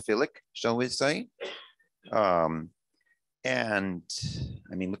Putinophilic, shall we say. And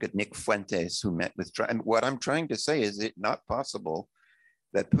I mean, look at Nick Fuentes, who met with Trump. And what I'm trying to say is it not possible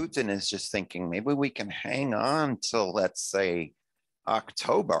that Putin is just thinking, maybe we can hang on till, let's say,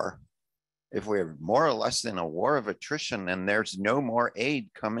 October, if we're more or less in a war of attrition and there's no more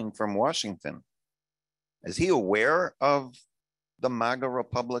aid coming from Washington. Is he aware of the MAGA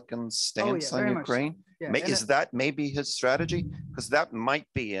Republicans' stance on Ukraine? So. Yeah. Is that maybe his strategy? Because that might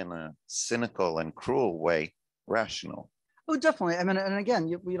be, in a cynical and cruel way, rational. Oh, definitely. I mean, and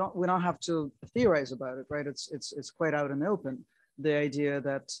again, we don't have to theorize about it, right? It's quite out in the open. The idea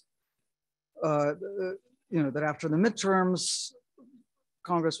that that after the midterms,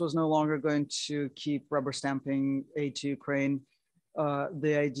 Congress was no longer going to keep rubber stamping aid to Ukraine.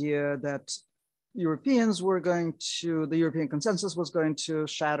 The idea that the European consensus was going to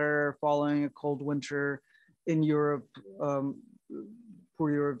shatter following a cold winter in Europe,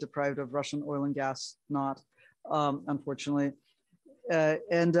 poor Europe deprived of Russian oil and gas, unfortunately. So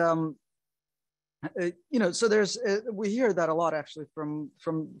there's, we hear that a lot actually from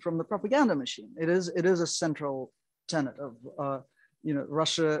the propaganda machine. It is a central tenet of,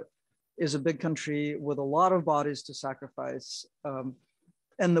 Russia is a big country with a lot of bodies to sacrifice.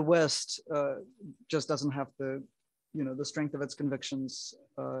 And the West just doesn't have the strength of its convictions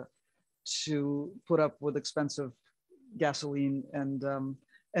to put up with expensive gasoline and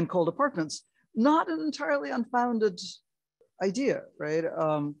cold apartments. Not an entirely unfounded idea, right?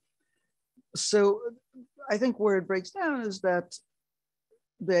 So I think where it breaks down is that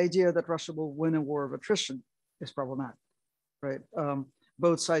the idea that Russia will win a war of attrition is problematic, right?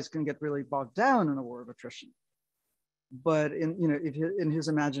 Both sides can get really bogged down in a war of attrition. But in his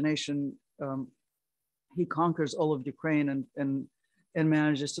imagination, he conquers all of Ukraine and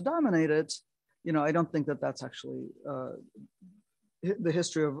manages to dominate it. I don't think that that's actually the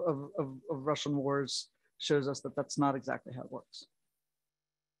history of Russian wars shows us that that's not exactly how it works.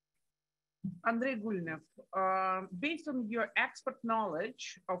 Andrei Gulnev, based on your expert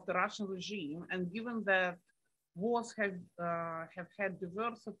knowledge of the Russian regime, and given that wars have had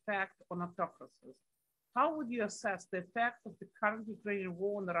diverse effects on autocracies, how would you assess the effect of the current Ukrainian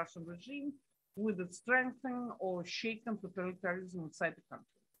war on the Russian regime with its strengthening or shaken totalitarianism inside the country?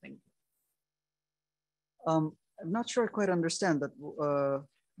 Thank you. I'm not sure I quite understand that.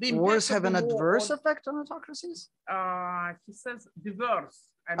 Wars have an adverse effect on autocracies? He says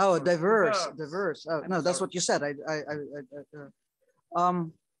diverse. Diverse. Oh, no, that's what you said.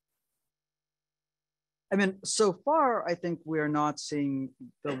 I mean, so far, I think we are not seeing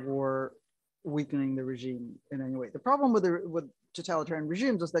the war weakening the regime in any way. The problem with totalitarian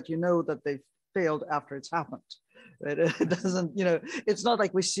regimes is that that they've failed after it's happened. Right? It doesn't, it's not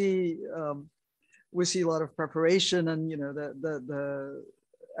like we see a lot of preparation and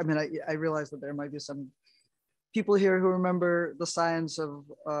I mean, I realize that there might be some people here who remember the science of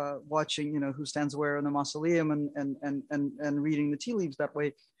watching, who stands where in the mausoleum and reading the tea leaves that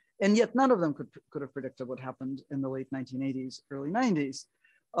way. And yet none of them could have predicted what happened in the late 1980s, early 90s.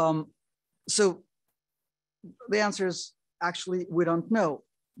 So the answer is actually, we don't know.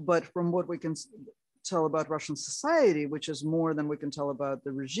 But from what we can tell about Russian society, which is more than we can tell about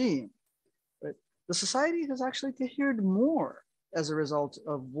the regime, right? The society has actually cohered more as a result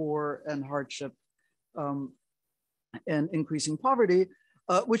of war and hardship and increasing poverty,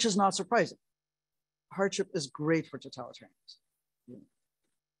 which is not surprising. Hardship is great for totalitarians.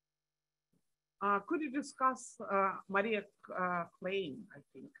 Could you discuss Maria claim, I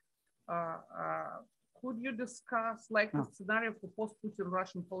think, could you discuss the scenario for post-Putin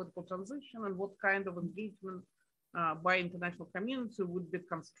Russian political transition and what kind of engagement by international community would be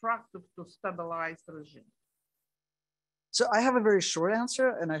constructive to stabilize the regime? So I have a very short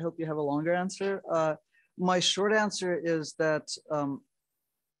answer, and I hope you have a longer answer. my short answer is that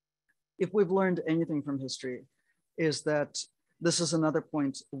if we've learned anything from history, is that this is another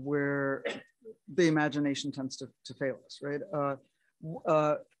point where the imagination tends to fail us, right?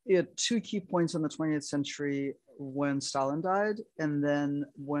 At two key points in the 20th century, when Stalin died and then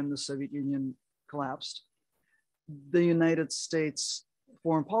when the Soviet Union collapsed, the United States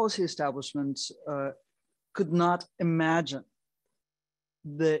foreign policy establishment could not imagine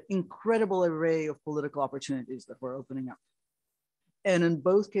the incredible array of political opportunities that were opening up. And in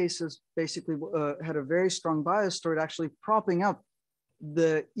both cases, basically had a very strong bias toward actually propping up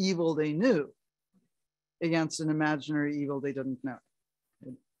the evil they knew against an imaginary evil they didn't know.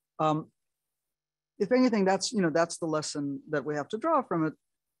 If anything, that's the lesson that we have to draw from it.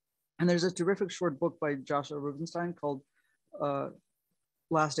 And there's a terrific short book by Joshua Rubinstein called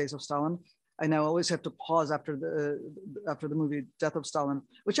Last Days of Stalin. I now always have to pause after the movie Death of Stalin,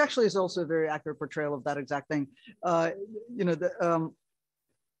 which actually is also a very accurate portrayal of that exact thing. But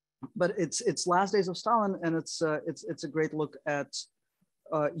it's Last Days of Stalin, and it's a great look at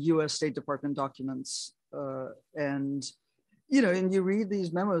U.S. State Department documents, and you read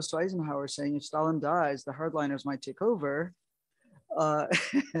these memos to Eisenhower saying if Stalin dies, the hardliners might take over.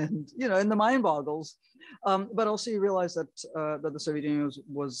 And the mind boggles, but also you realize that the Soviet Union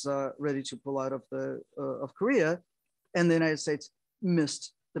was ready to pull out of Korea, and the United States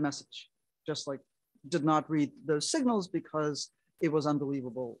missed the message, just like did not read those signals because it was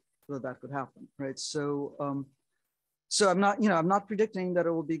unbelievable that could happen, right? So I'm not predicting that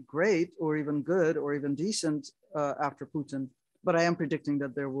it will be great or even good or even decent after Putin, but I am predicting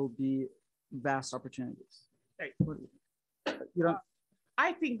that there will be vast opportunities. Hey.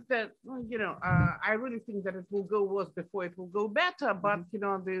 I think that I really think that it will go worse before it will go better. But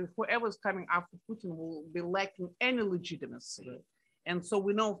whoever's coming after Putin will be lacking any legitimacy, and so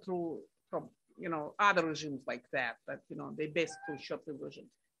we know from other regimes like that they basically shot the version.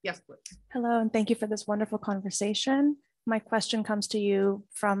 Yes, please. Hello, and thank you for this wonderful conversation. My question comes to you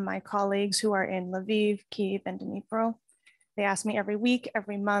from my colleagues who are in Lviv, Kyiv, and Dnipro. They ask me every week,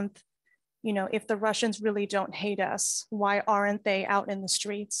 every month, if the Russians really don't hate us, why aren't they out in the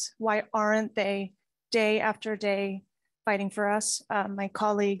streets? Why aren't they day after day fighting for us? My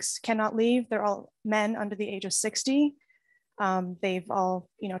colleagues cannot leave. They're all men under the age of 60. They've all,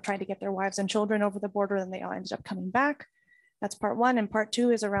 tried to get their wives and children over the border, and they all ended up coming back. That's part one. And part two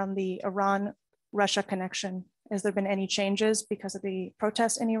is around the Iran-Russia connection. Has there been any changes because of the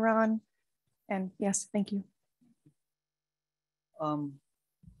protests in Iran? And yes, thank you.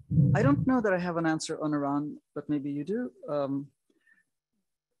 I don't know that I have an answer on Iran, but maybe you do.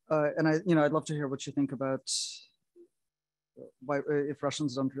 And I'd love to hear what you think about why, if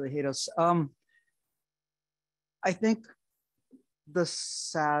Russians don't really hate us. I think the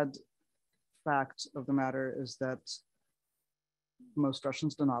sad fact of the matter is that most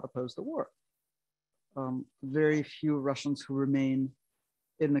Russians do not oppose the war. Very few Russians who remain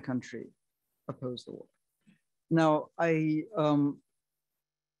in the country oppose the war. Now, I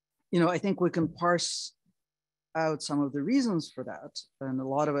think we can parse out some of the reasons for that. And a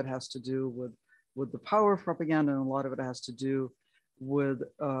lot of it has to do with the power of propaganda, and a lot of it has to do with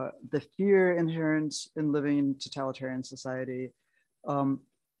the fear inherent in living in totalitarian society,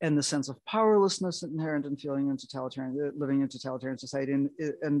 and the sense of powerlessness inherent in living in totalitarian society,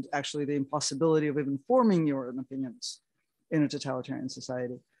 and actually the impossibility of even forming your own opinions in a totalitarian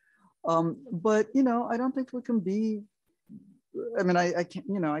society. But I don't think we can be. I mean, I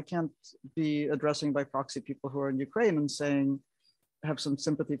can't be addressing by proxy people who are in Ukraine and saying, have some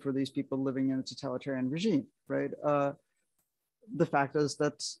sympathy for these people living in a totalitarian regime, right? The fact is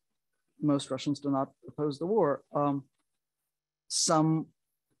that most Russians do not oppose the war. Some,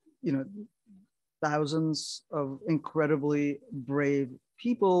 thousands of incredibly brave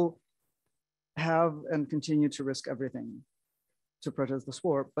people have and continue to risk everything to protest this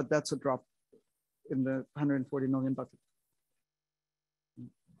war, but that's a drop in the 140 million bucket.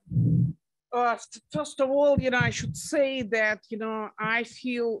 First of all, I should say that, I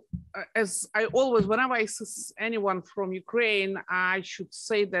feel as I always, whenever I see anyone from Ukraine, I should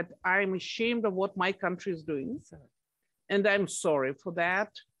say that I'm ashamed of what my country is doing. And I'm sorry for that.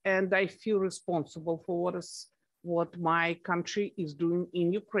 And I feel responsible for what my country is doing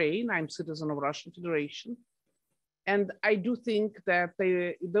in Ukraine. I'm a citizen of Russian Federation. And I do think that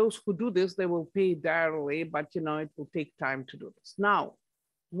those who do this, they will pay dearly, but it will take time to do this. Now,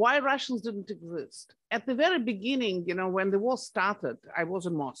 why Russians didn't exist? At the very beginning, when the war started, I was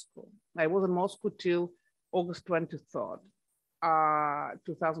in Moscow. I was in Moscow till August 23rd,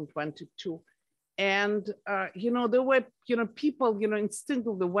 2022. And, there were, people,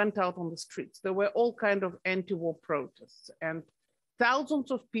 instinctively went out on the streets. There were all kind of anti-war protests, and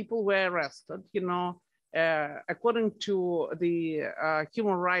thousands of people were arrested, according to the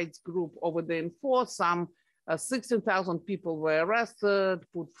human rights group over there in force, some 16,000 people were arrested,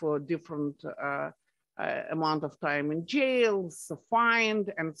 put for different amount of time in jails,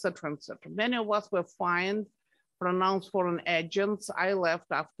 fined, and et cetera, et cetera. Many of us were fined, pronounced foreign agents. I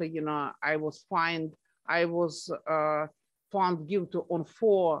left after, I was fined. I was found guilty on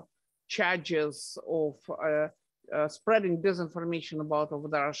 4 charges of spreading disinformation about over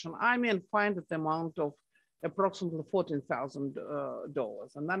the Russian army, and fined at the amount of approximately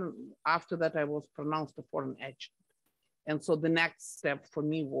 $14,000. And then after that, I was pronounced a foreign agent. And so the next step for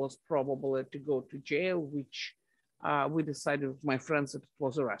me was probably to go to jail, which we decided with my friends that it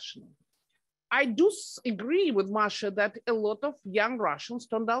was irrational. I do agree with Masha that a lot of young Russians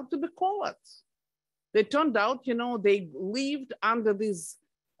turned out to be cowards. They turned out, they lived under this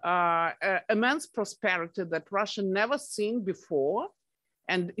immense prosperity that Russia never seen before.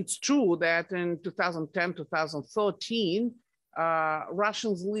 And it's true that in 2010, 2013,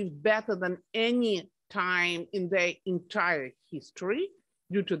 Russians lived better than any time in their entire history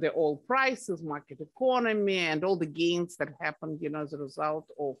due to the oil prices, market economy, and all the gains that happened, as a result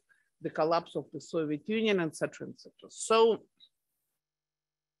of the collapse of the Soviet Union, et cetera, et cetera. So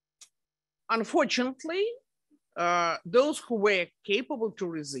unfortunately, those who were capable to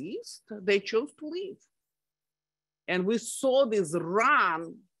resist, they chose to leave. And we saw this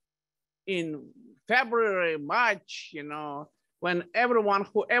run in February, March, when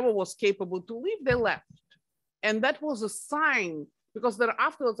whoever was capable to leave, they left. And that was a sign, because then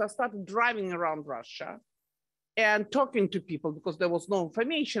afterwards I started driving around Russia and talking to people, because there was no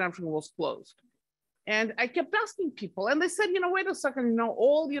information, everything was closed. And I kept asking people, and they said, wait a second,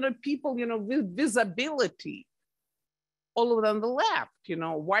 all, people, with visibility, all of them on the left,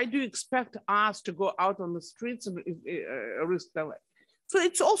 why do you expect us to go out on the streets and risk their life? So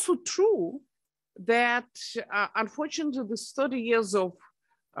it's also true that unfortunately, this 30 years of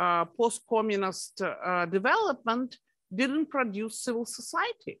post-communist development didn't produce civil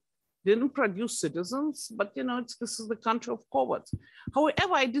society, didn't produce citizens, but this is the country of cowards.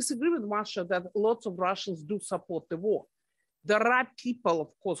 However, I disagree with Masha that lots of Russians do support the war. There are people, of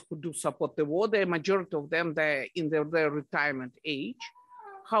course, who do support the war. The majority of them, they're in their retirement age.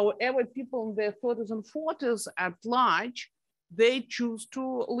 However, people in their 30s and 40s at large, they choose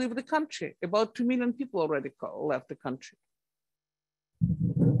to leave the country. About 2 million people already left the country.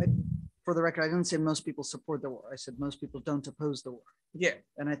 For the record, I didn't say most people support the war. I said most people don't oppose the war. Yeah.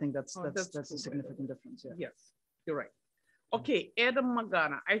 And I think that's a significant difference. Yeah. Yes, you're right. Okay, Adam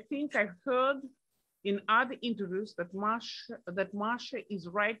Magana. I think I heard in other interviews that Masha is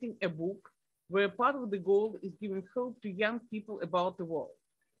writing a book where part of the goal is giving hope to young people about the world.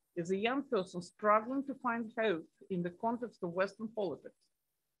 As a young person struggling to find hope in the context of Western politics,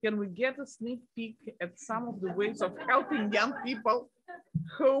 can we get a sneak peek at some of the ways of helping young people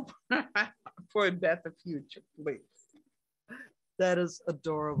hope for a better future, please? That is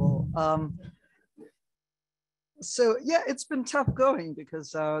adorable. So yeah, it's been tough going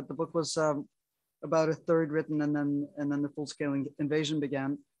because the book was about a third written, and then the full-scale invasion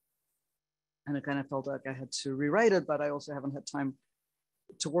began, and I kind of felt like I had to rewrite it, but I also haven't had time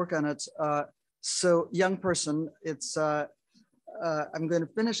to work on it. So young person, it's I'm going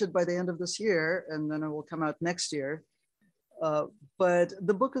to finish it by the end of this year, and then it will come out next year. But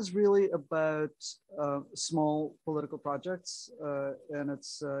the book is really about small political projects, and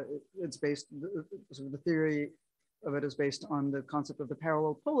it's based, the theory of it is based on the concept of the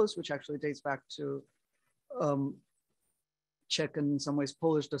parallel polis, which actually dates back to Czech and in some ways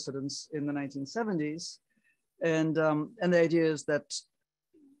Polish dissidents in the 1970s. And the idea is that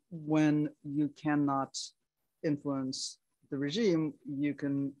when you cannot influence the regime, you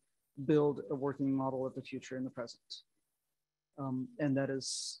can build a working model of the future in the present. And that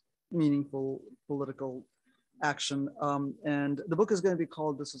is meaningful political action. And the book is going to be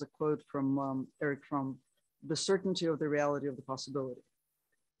called, this is a quote from Eric Fromm, "The Certainty of the Reality of the Possibility,"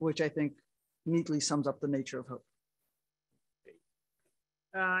 which I think neatly sums up the nature of hope.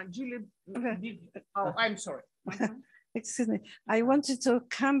 Julie, oh, I'm sorry. Excuse me. I wanted to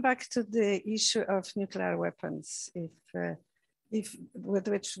come back to the issue of nuclear weapons, if with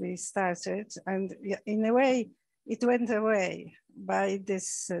which we started, and in a way, it went away by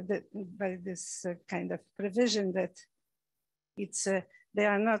this kind of provision that it's they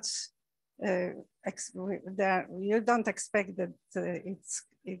are not. You don't expect that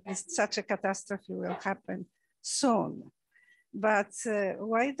it's such a catastrophe will happen soon. But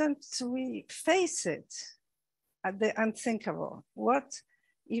why don't we face it at the unthinkable? What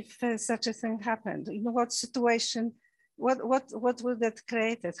if such a thing happened? In what situation? What would that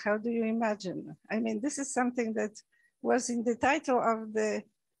create? How do you imagine? I mean, this is something that was in the title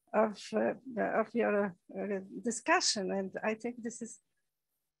of your discussion, and I think this is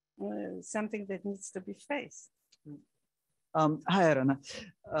something that needs to be faced. Hi, Irena.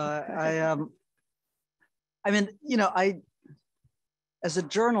 I mean, you know, as a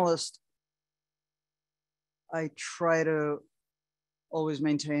journalist, I try to always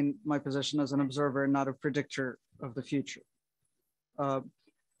maintain my position as an observer, not a predictor of the future.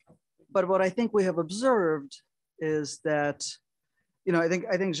 But what I think we have observed is that, you know, I think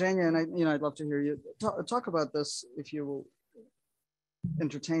Yevgenia, and you know, I'd love to hear you talk about this if you will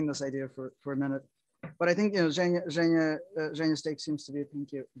entertain this idea for a minute. But I think, you know, Yevgenia's take seems to be,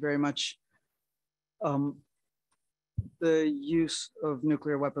 thank you very much, the use of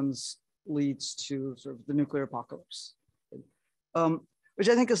nuclear weapons leads to sort of the nuclear apocalypse, which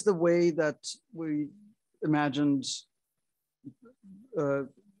I think is the way that we imagined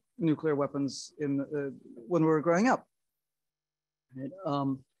nuclear weapons when we were growing up. Right?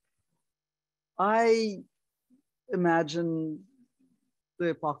 I imagine the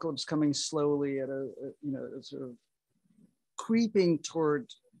apocalypse coming slowly at a you know, sort of creeping toward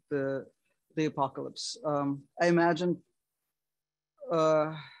the apocalypse. I imagine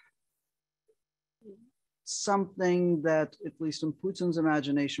something that, at least in Putin's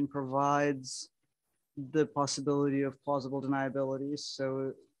imagination, provides the possibility of plausible deniability.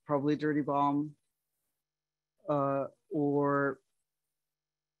 So probably dirty bomb, or,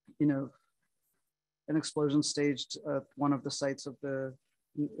 you know, an explosion staged at one of the sites of the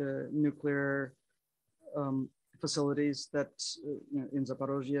nuclear facilities that you know, in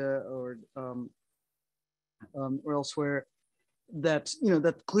Zaporozhye or elsewhere, that, you know,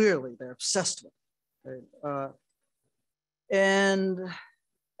 that clearly they're obsessed with, right? And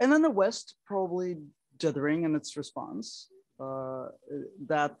then the West probably dithering in its response.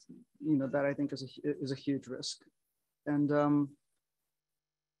 That, you know, that I think is a huge risk, and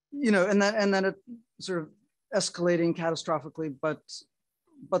you know, and then it sort of escalating catastrophically,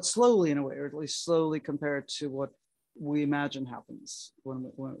 but slowly in a way, or at least slowly compared to what we imagine happens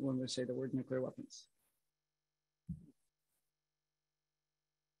when we say the word nuclear weapons.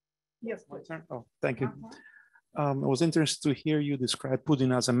 Yes, my turn. Oh, thank you. I was interested to hear you describe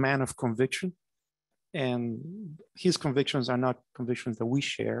Putin as a man of conviction, and his convictions are not convictions that we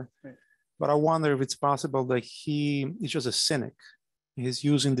share. Right. But I wonder if it's possible that he is just a cynic. He's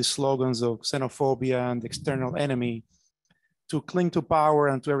using the slogans of xenophobia and the external enemy to cling to power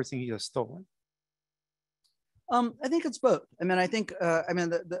and to everything he has stolen. I think it's both. I mean, I think,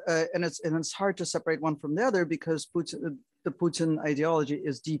 and it's hard to separate one from the other, because the Putin ideology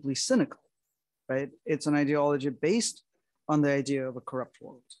is deeply cynical, right? It's an ideology based on the idea of a corrupt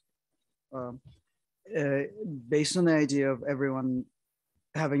world, based on the idea of everyone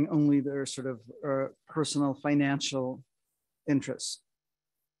having only their sort of personal financial interests.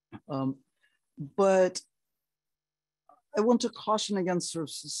 But I want to caution against sort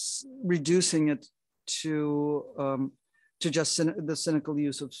of reducing it to just the cynical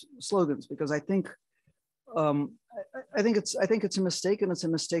use of slogans, because I think it's a mistake, and it's a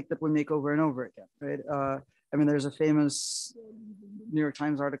mistake that we make over and over again, right? I mean, there's a famous New York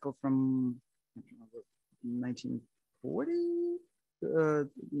Times article from 1940,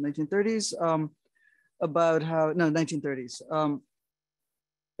 1930s, about how, no, 1930s,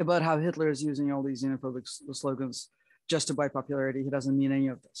 about how Hitler is using all these xenophobic slogans just to buy popularity. He doesn't mean any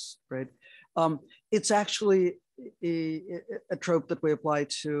of this, right? It's actually a trope that we apply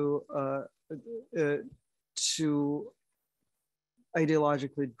to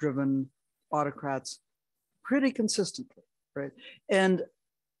ideologically driven autocrats pretty consistently, right? And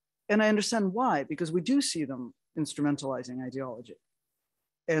I understand why, because we do see them instrumentalizing ideology.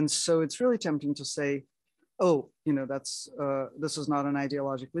 And so it's really tempting to say, oh, you know, this is not an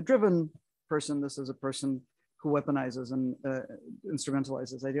ideologically driven person. This is a person who weaponizes and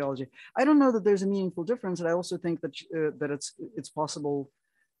instrumentalizes ideology. I don't know that there's a meaningful difference, and I also think that that it's possible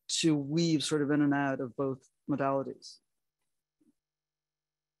to weave sort of in and out of both modalities.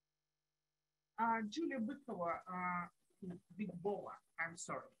 Julia Bigbova, I'm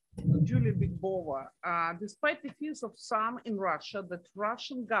sorry. Julia Bigbova, despite the fears of some in Russia that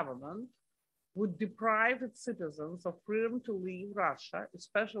Russian government would deprive its citizens of freedom to leave Russia,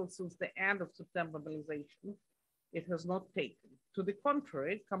 especially since the end of September mobilization, it has not taken. To the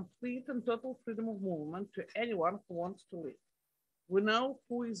contrary, complete and total freedom of movement to anyone who wants to leave. We know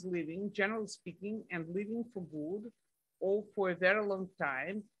who is leaving, generally speaking, and leaving for good, all for a very long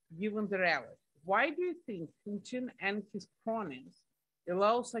time, given the reality. Why do you think Putin and his cronies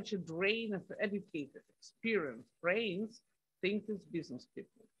allow such a drain of educated, experienced brains, thinkers, business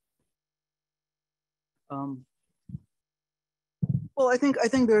people? Well, I think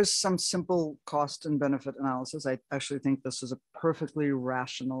there's some simple cost and benefit analysis. I actually think this is a perfectly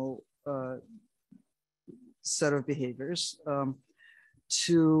rational set of behaviors and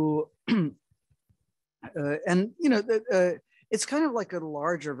it's kind of like a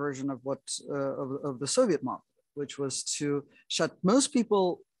larger version of what of the Soviet model, which was to shut most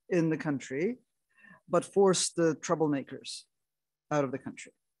people in the country, but force the troublemakers out of the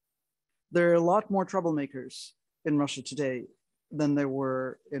country. There are a lot more troublemakers in Russia today than there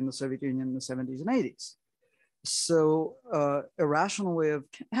were in the Soviet Union in the 70s and 80s. So a rational way of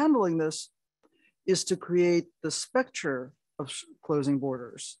handling this is to create the specter of closing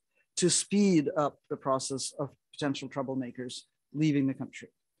borders to speed up the process of potential troublemakers leaving the country,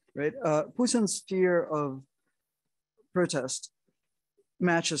 right? Putin's fear of protest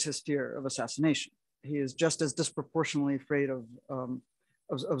matches his fear of assassination. He is just as disproportionately afraid of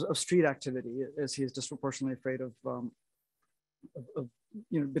street activity as he is disproportionately afraid of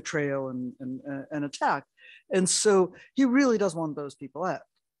betrayal and attack. And so he really does want those people out.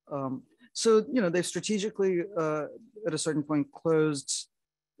 So they've strategically at a certain point closed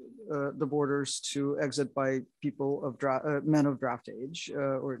the borders to exit by people of men of draft age,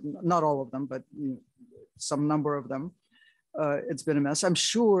 or not all of them, but some number of them. It's been a mess. I'm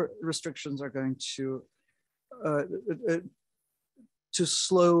sure restrictions are going to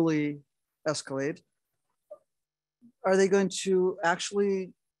slowly escalate. Are they going to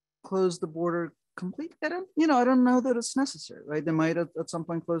actually close the border completely? I don't know that it's necessary, right? They might at some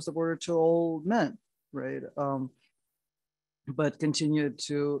point close the border to all men, right? But continue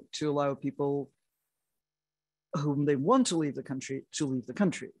to allow people whom they want to leave the country to leave the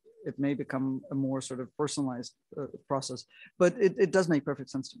country. It may become a more sort of personalized process, but it does make perfect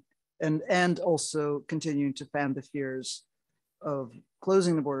sense to me. And also continuing to fan the fears of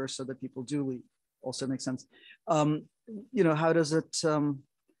closing the border so that people do leave also makes sense. How does it,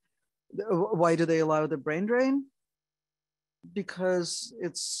 why do they allow the brain drain? Because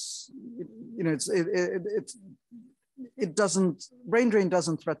brain drain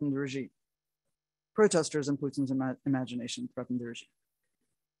doesn't threaten the regime. Protesters in Putin's imagination threaten the regime.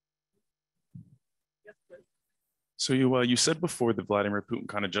 So you said before that Vladimir Putin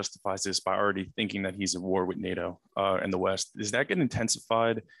kind of justifies this by already thinking that he's at war with NATO and the West. Does that get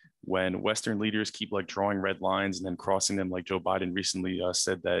intensified when Western leaders keep like drawing red lines and then crossing them? Like Joe Biden recently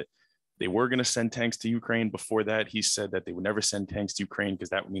said that they were going to send tanks to Ukraine. Before that, he said that they would never send tanks to Ukraine because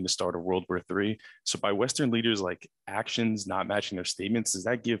that would mean the start of World War III. So by Western leaders' like actions not matching their statements, does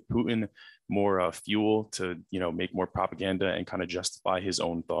that give Putin more fuel to make more propaganda and kind of justify his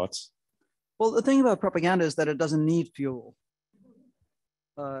own thoughts? Well, the thing about propaganda is that it doesn't need fuel.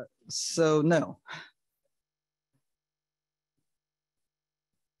 So no.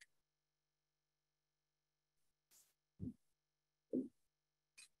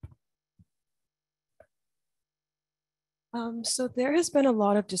 So there has been a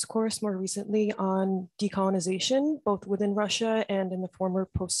lot of discourse more recently on decolonization, both within Russia and in the former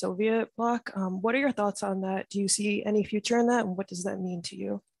post-Soviet bloc. What are your thoughts on that? Do you see any future in that? And what does that mean to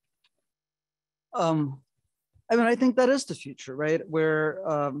you? I think that is the future, right? Where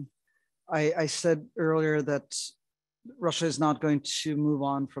I said earlier that Russia is not going to move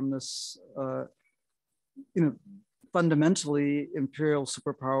on from this, fundamentally imperial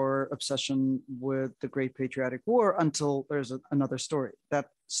superpower obsession with the Great Patriotic War until there's another story. That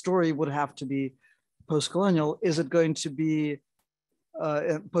story would have to be post-colonial. Is it going to be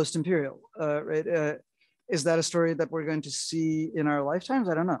post-imperial? Right? Is that a story that we're going to see in our lifetimes?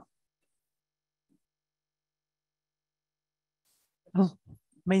 I don't know. Oh,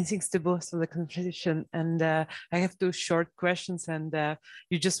 many thanks to both for the conversation. And I have two short questions, and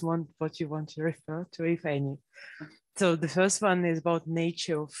you just want what you want to refer to, if any. So the first one is about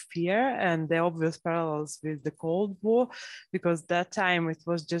nature of fear and the obvious parallels with the Cold War, because that time it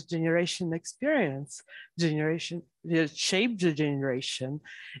was just generation experience, generation shaped the generation.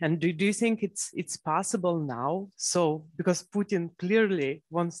 And do you think it's possible now? So because Putin clearly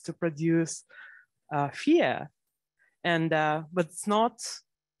wants to produce fear, and but it's not,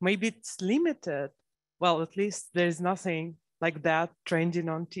 maybe it's limited. Well, at least there's nothing like that trending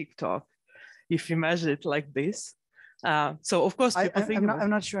on TikTok, if you measure it like this. So of course, I'm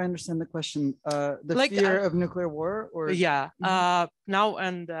not sure I understand the question. The like, fear of nuclear war, or now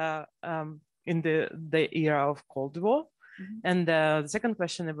and in the era of Cold War, and the second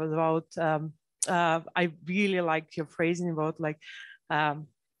question was about I really like your phrasing about like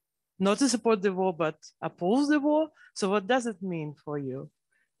not to support the war, but oppose the war. So what does it mean for you?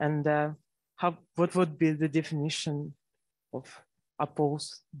 And what would be the definition of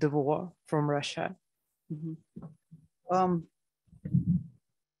oppose the war from Russia? Mm-hmm.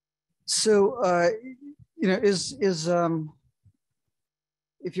 You know,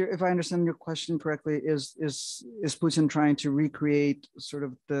 if I understand your question correctly, is Putin trying to recreate sort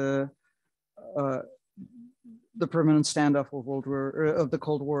of the permanent standoff of the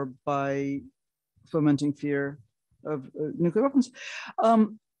Cold War by fomenting fear of nuclear weapons?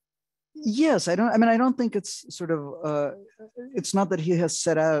 Yes, I don't think it's sort of it's not that he has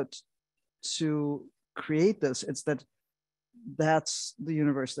set out to create this. It's that that's the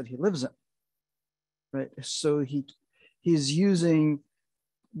universe that he lives in, right? So he's using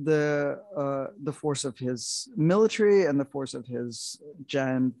the force of his military and the force of his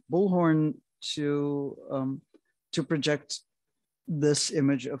giant bullhorn to project this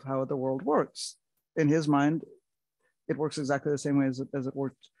image of how the world works. In his mind, it works exactly the same way as it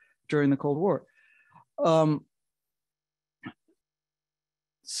worked during the Cold War. What's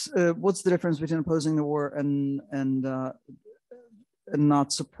the difference between opposing the war and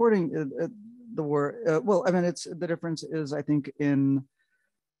not supporting the war? Well, I mean, the difference is, I think, in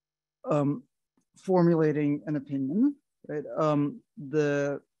formulating an opinion, right?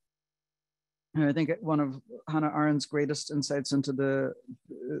 I think one of Hannah Arendt's greatest insights into the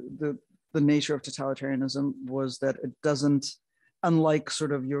nature of totalitarianism was that it doesn't, unlike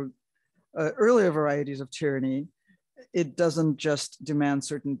sort of your earlier varieties of tyranny, it doesn't just demand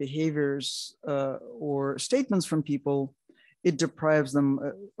certain behaviors or statements from people. It deprives them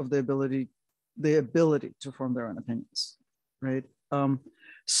of the ability to form their own opinions, right?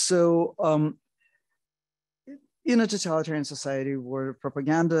 In a totalitarian society where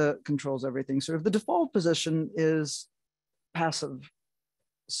propaganda controls everything, sort of the default position is passive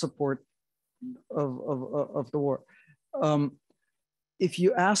support of the war. If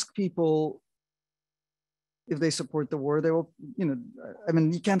you ask people if they support the war, they will, I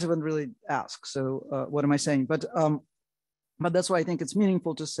mean, you can't even really ask. So what am I saying? But that's why I think it's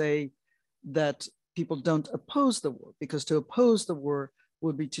meaningful to say that people don't oppose the war, because to oppose the war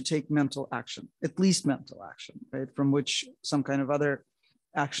would be to take mental action, at least mental action, right? From which some kind of other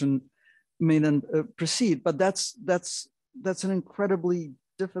action may then proceed. But that's an incredibly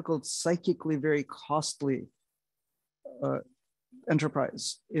difficult, psychically very costly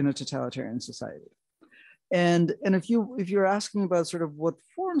enterprise in a totalitarian society. And if you're asking about sort of what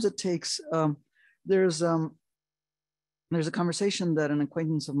forms it takes, there's a conversation that an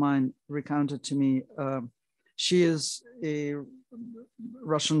acquaintance of mine recounted to me. She is a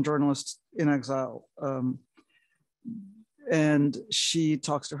Russian journalist in exile, and she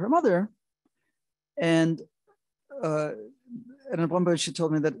talks to her mother, and at one point she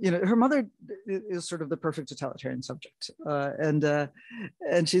told me that her mother is sort of the perfect totalitarian subject, and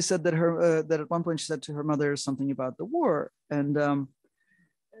she said that that at one point she said to her mother something about the war, and the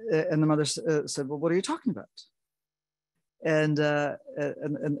mother said, "Well, what are you talking about?" And the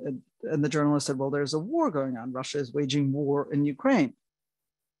journalist said, "Well, there's a war going on. Russia is waging war in Ukraine."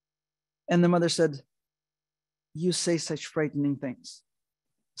 And the mother said, "You say such frightening things.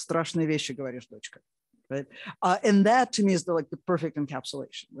 Страшные вещи говоришь, дочка." Right? And that to me is the perfect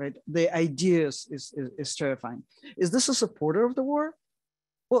encapsulation, right? The idea is terrifying. Is this a supporter of the war?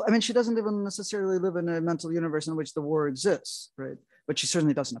 Well, I mean, she doesn't even necessarily live in a mental universe in which the war exists, right? But she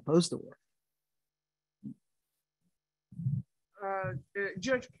certainly doesn't oppose the war.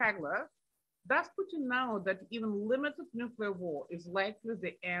 George Kagler, does Putin know that even limited nuclear war is likely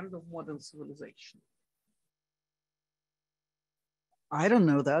the end of modern civilization? I don't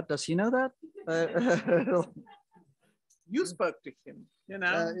know that. Does he know that? You spoke to him,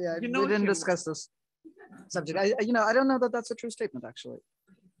 Yeah, we didn't discuss this subject. I don't know that that's a true statement, actually.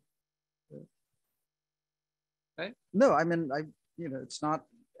 Okay. No, I mean, it's not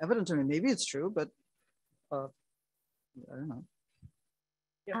evident to me. Maybe it's true, but I don't know.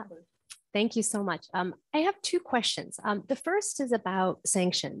 Yeah. Thank you so much. I have two questions. The first is about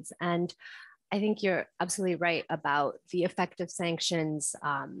sanctions, and I think you're absolutely right about the effect of sanctions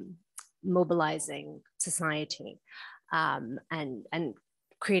mobilizing society and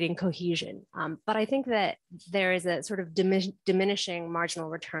creating cohesion. But I think that there is a sort of diminishing marginal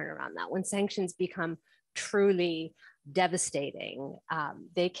return around that. When sanctions become truly devastating,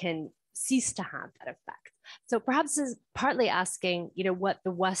 they can cease to have that effect. So perhaps this is partly asking, what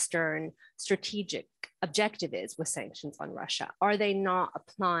the Western strategic objective is with sanctions on Russia. Are they not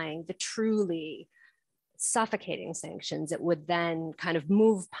applying the truly suffocating sanctions, it would then kind of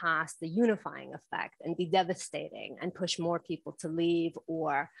move past the unifying effect and be devastating and push more people to leave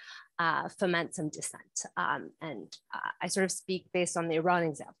or foment some dissent. I sort of speak based on the Iran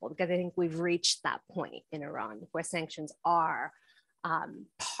example, because I think we've reached that point in Iran where sanctions are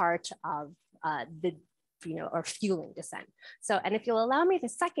part of or fueling dissent. So, and if you'll allow me the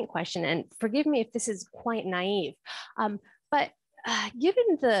second question, and forgive me if this is quite naive, but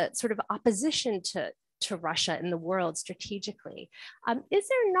given the sort of opposition to Russia in the world strategically, is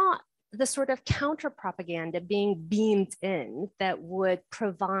there not the sort of counter propaganda being beamed in that would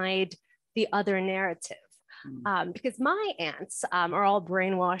provide the other narrative? Because my aunts are all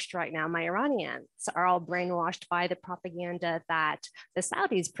brainwashed right now. My Iranian aunts are all brainwashed by the propaganda that the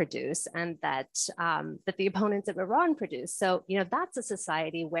Saudis produce and that the opponents of Iran produce. So, that's a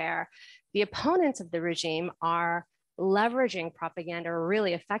society where the opponents of the regime are leveraging propaganda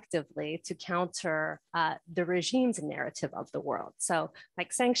really effectively to counter the regime's narrative of the world. So,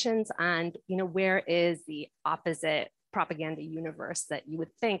 like sanctions, and where is the opposite propaganda universe that you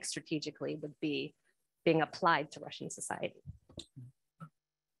would think strategically would be being applied to Russian society?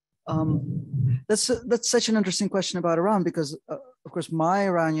 That's such an interesting question about Iran, because of course my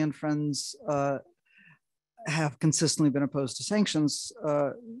Iranian friends have consistently been opposed to sanctions,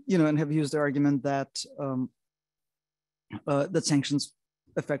 and have used the argument that that sanctions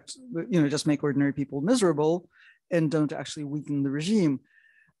affect, just make ordinary people miserable and don't actually weaken the regime.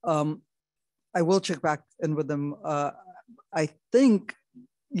 I will check back in with them. I think,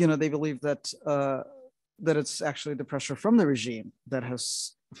 they believe that that it's actually the pressure from the regime that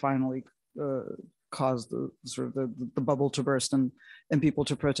has finally caused the sort of the bubble to burst and people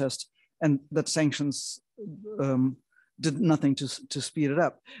to protest, and that sanctions did nothing to speed it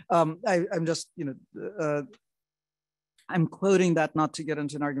up. I'm just, I'm quoting that not to get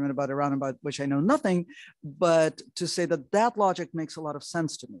into an argument about Iran, about which I know nothing, but to say that that logic makes a lot of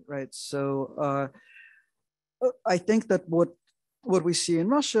sense to me, right? So I think that what we see in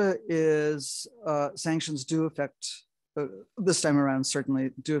Russia is sanctions do affect, this time around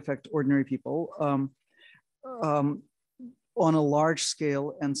certainly do affect ordinary people on a large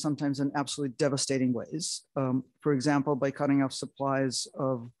scale and sometimes in absolutely devastating ways. For example, by cutting off supplies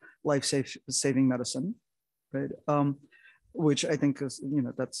of life-saving medicine, right? Which I think is,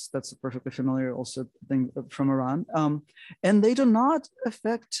 that's a perfectly familiar also thing from Iran. And they do not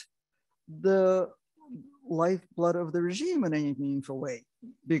affect the lifeblood of the regime in any meaningful way,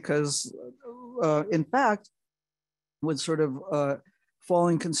 because in fact, with sort of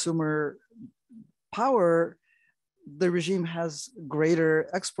falling consumer power, the regime has greater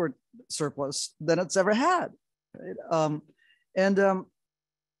export surplus than it's ever had, right? And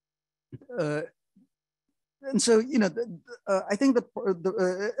so, I think that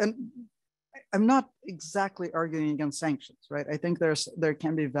and I'm not exactly arguing against sanctions, right? I think there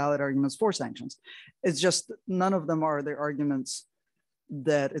can be valid arguments for sanctions. It's just none of them are the arguments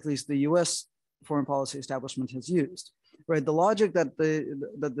that at least the U.S. foreign policy establishment has used, right? The logic that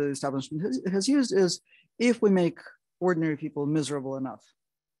the establishment has used is, if we make ordinary people miserable enough,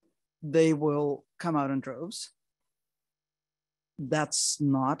 they will come out in droves. That's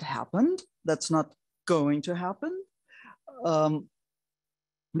not happened. That's not going to happen,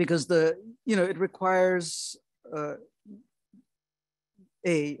 because it requires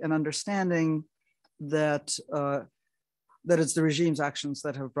an understanding that that it's the regime's actions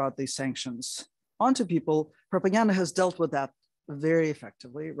that have brought these sanctions onto people. Propaganda has dealt with that very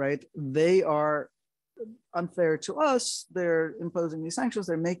effectively, right? They are unfair to us. They're imposing these sanctions.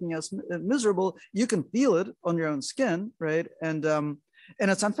 They're making us miserable. You can feel it on your own skin, right? And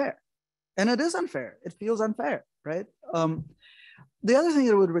it's unfair. And it is unfair. It feels unfair, right? The other thing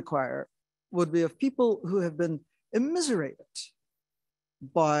it would require would be of people who have been immiserated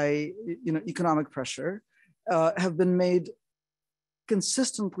by economic pressure, have been made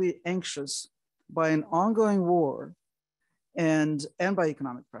consistently anxious by an ongoing war and by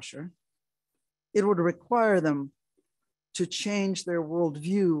economic pressure. It would require them to change their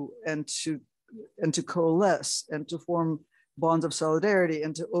worldview and to coalesce and to form bonds of solidarity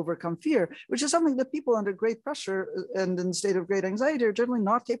and to overcome fear, which is something that people under great pressure and in a state of great anxiety are generally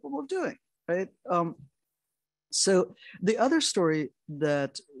not capable of doing, right? So the other story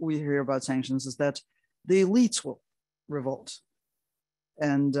that we hear about sanctions is that the elites will revolt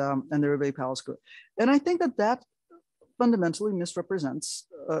and there will be a palace coup. And I think that fundamentally misrepresents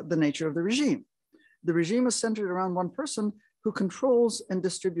the nature of the regime. The regime is centered around one person who controls and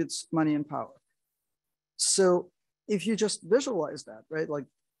distributes money and power. So if you just visualize that, right, like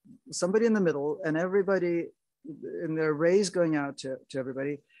somebody in the middle and everybody in their rays going out to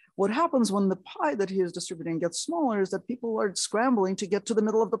everybody, What happens when the pie that he is distributing gets smaller is that people are scrambling to get to the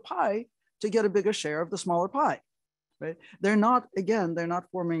middle of the pie to get a bigger share of the smaller pie, right? They're not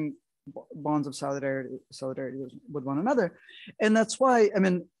forming bonds of solidarity with one another. And that's why, I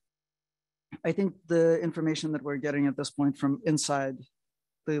mean, I think the information that we're getting at this point from inside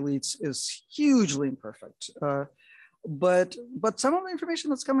the elites is hugely imperfect. But some of the information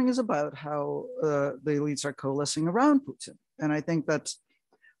that's coming is about how the elites are coalescing around Putin. And I think that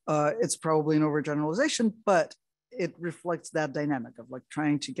it's probably an overgeneralization, but it reflects that dynamic of like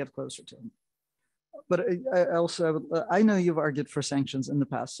trying to get closer to him. But I know you've argued for sanctions in the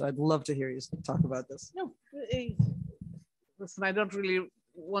past, so I'd love to hear you talk about this. No, listen, I don't really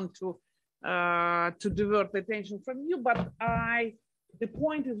want to divert the attention from you, but the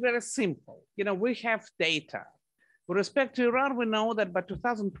point is very simple. You know, we have data. With respect to Iran, we know that by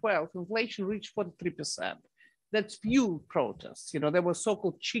 2012, inflation reached 43%. That's fueled protests. You know, there were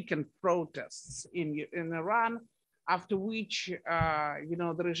so-called chicken protests in Iran, after which, you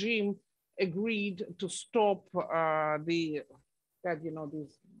know, the regime agreed to stop this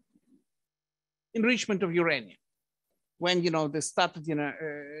enrichment of uranium. When, you know, they started, you know,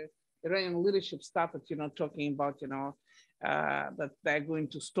 Iranian leadership started, you know, talking about, you know, that they're going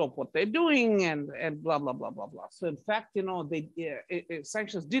to stop what they're doing and blah, blah, blah, blah, blah. So in fact, you know,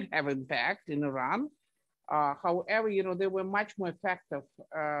 sanctions did have impact in Iran. However, you know, they were much more effective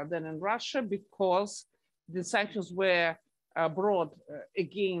than in Russia because the sanctions were brought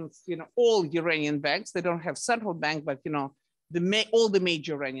against, you know, all Iranian banks. They don't have central bank, but, you know, all the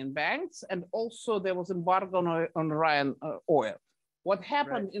major Iranian banks. And also there was embargo on Iranian oil. What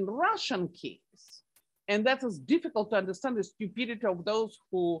happened in the Russian case, and that is difficult to understand the stupidity of those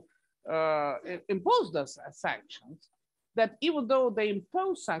who imposed those sanctions, that even though they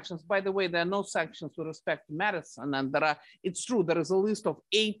impose sanctions, by the way, there are no sanctions with respect to medicine. And it's true, there is a list of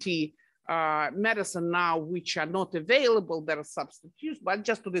 80 medicine now which are not available. There are substitutes, but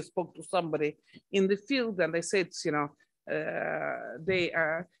just today spoke to somebody in the field and they said, you know, they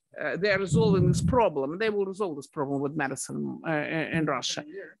are resolving this problem. They will resolve this problem with medicine in Russia.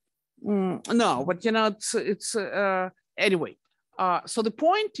 No, but you know, it's anyway. So the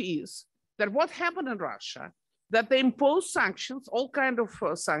point is that what happened in Russia, that they imposed sanctions, all kind of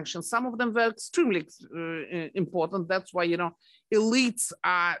sanctions. Some of them were extremely important. That's why, you know, elites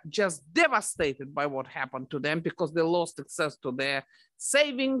are just devastated by what happened to them because they lost access to their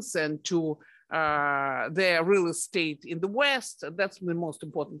savings and to their real estate in the West. That's the most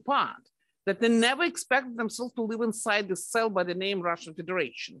important part, that they never expected themselves to live inside the cell by the name Russian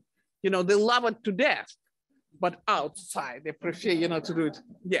Federation. You know, they love it to death, but outside they prefer, you know, to do it.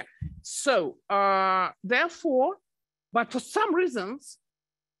 Yeah. So therefore, but for some reasons,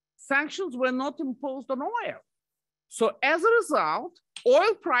 sanctions were not imposed on oil. So as a result,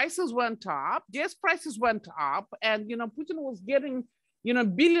 oil prices went up, gas prices went up, and, you know, Putin was getting, you know,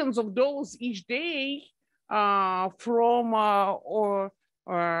 billions of dollars each day from oil,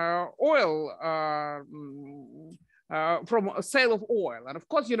 from a sale of oil. And of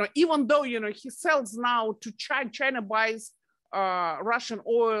course, you know, even though, you know, he sells now to China, China buys Russian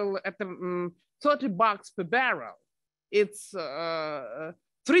oil at $30 per barrel. It's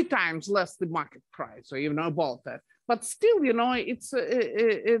 3 times less the market price, or even about that. But still, you know, it's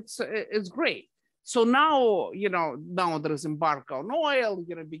great. So now, you know, now there is embargo on oil,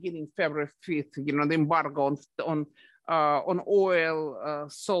 you know, beginning February 5th, you know, the embargo on oil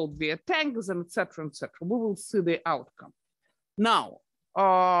sold via tankers and et cetera, et cetera. We will see the outcome. Now,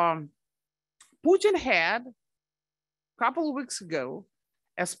 Putin had a couple of weeks ago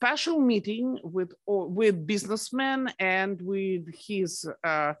a special meeting with businessmen and with his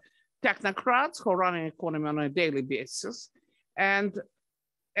technocrats who are running the economy on a daily basis. And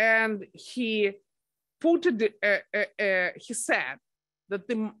he he said that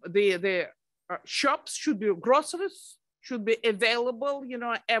the shops should be, groceries should be available, you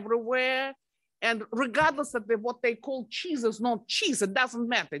know, everywhere. And regardless of what they call cheese is not cheese, it doesn't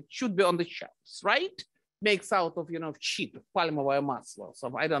matter. It should be on the shelves, right? Makes out of, you know, cheap palm oil masala.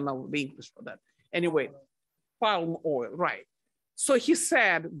 So I don't know the English for that. Anyway, palm oil, right. So he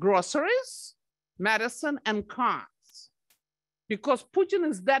said groceries, medicine, and cars. Because Putin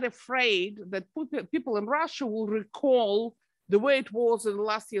is that afraid that people in Russia will recall the way it was in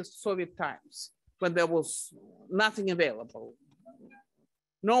last year's Soviet times, when there was nothing available.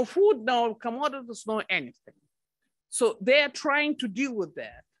 No food, no commodities, no anything. So they're trying to deal with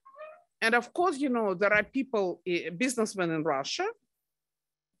that. And of course, you know, there are people, businessmen in Russia,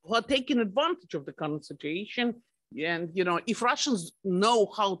 who are taking advantage of the current situation. And, you know, if Russians know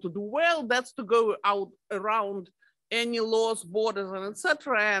how to do well, that's to go out around any laws, borders, and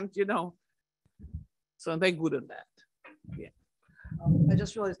etc. And so they're good at that. Yeah. I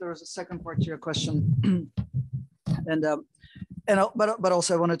just realized there was a second part to your question, but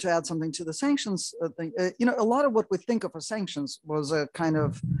also I wanted to add something to the sanctions thing. A lot of what we think of as sanctions was a kind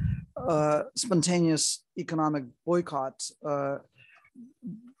of spontaneous economic boycott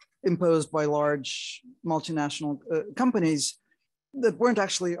imposed by large multinational companies that weren't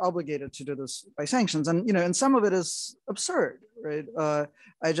actually obligated to do this by sanctions. And some of it is absurd, right?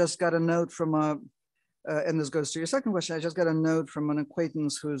 I just got a note from and this goes to your second question. I just got a note from an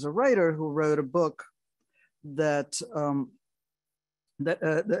acquaintance who's a writer who wrote a book that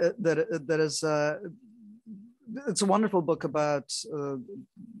is it's a wonderful book about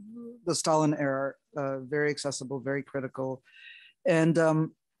the Stalin era, very accessible, very critical, and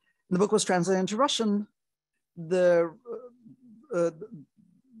the book was translated into Russian. The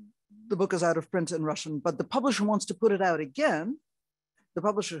book is out of print in Russian, but the publisher wants to put it out again. The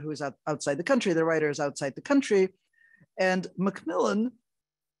publisher who is outside the country, the writer is outside the country, and Macmillan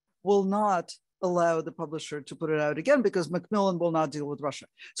will not allow the publisher to put it out again because Macmillan will not deal with Russia.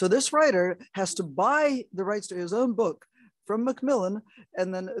 So this writer has to buy the rights to his own book from Macmillan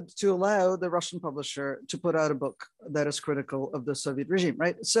and then to allow the Russian publisher to put out a book that is critical of the Soviet regime,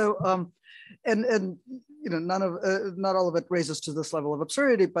 right? So, not all of it raises to this level of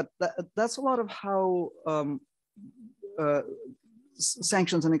absurdity, but that's a lot of how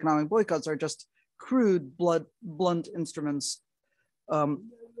sanctions and economic boycotts are just crude, blunt instruments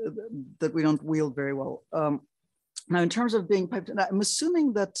that we don't wield very well. Now, in terms of being piped in, I'm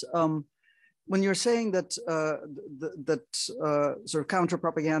assuming that when you're saying that sort of counter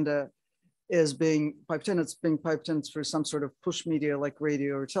propaganda is being piped in, it's being piped in through some sort of push media like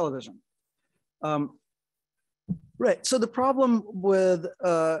radio or television. Right. So the problem with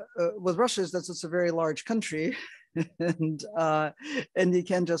Russia is that it's a very large country, and you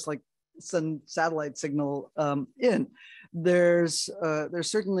can't just like send satellite signal in. There's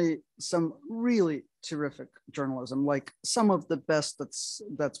certainly some really terrific journalism, like some of the best that's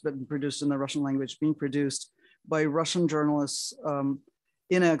been produced in the Russian language, being produced by Russian journalists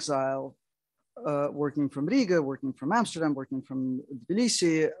in exile, working from Riga, working from Amsterdam, working from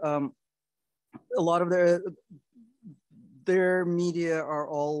Tbilisi. A lot of their media are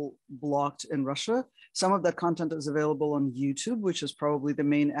all blocked in Russia. Some of that content is available on YouTube, which is probably the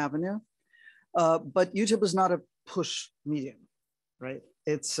main avenue. But YouTube is not a push medium, right?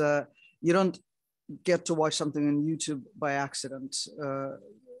 It's you don't get to watch something on YouTube by accident.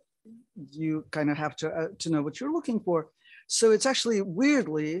 You kind of have to know what you're looking for. So it's actually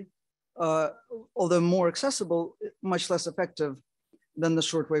weirdly, although more accessible, much less effective than the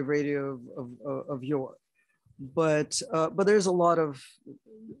shortwave radio of yore. But there's a lot of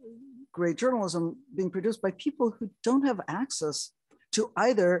great journalism being produced by people who don't have access to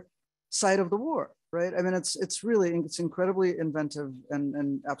either side of the war, right? I mean, it's incredibly inventive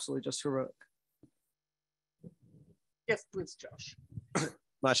and absolutely just heroic. Yes, please, Josh.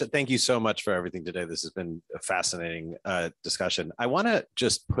 Masha, thank you so much for everything today. This has been a fascinating discussion. I want to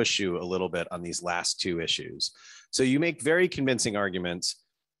just push you a little bit on these last two issues. So you make very convincing arguments,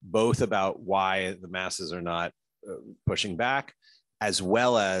 both about why the masses are not pushing back, as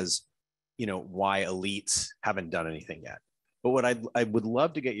well as, why elites haven't done anything yet. But what I would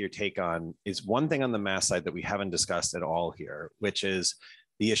love to get your take on is one thing on the mass side that we haven't discussed at all here, which is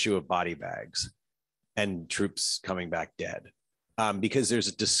the issue of body bags and troops coming back dead. Because there's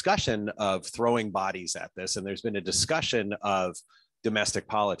a discussion of throwing bodies at this, and there's been a discussion of domestic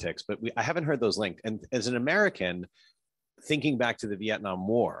politics, but I haven't heard those linked. And as an American, thinking back to the Vietnam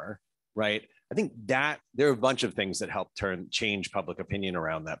War, right? I think that there are a bunch of things that helped change public opinion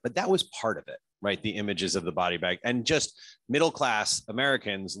around that, but that was part of it, right? The images of the body bag and just middle-class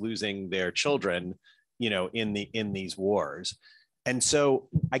Americans losing their children, in these wars. And so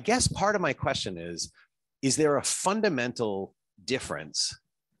I guess part of my question is there a fundamental difference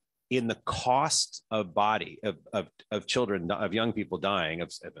in the cost of of children, of young people dying,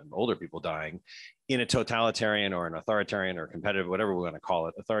 of older people dying in a totalitarian or an authoritarian or competitive, whatever we want to call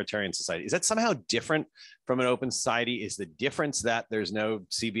it, authoritarian society? Is that somehow different from an open society? Is the difference that there's no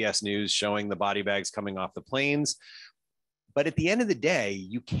CBS News showing the body bags coming off the planes? But at the end of the day,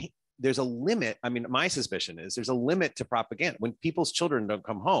 you can't, there's a limit. I mean, my suspicion is there's a limit to propaganda. When people's children don't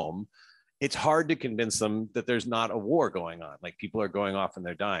come home, it's hard to convince them that there's not a war going on. Like, people are going off and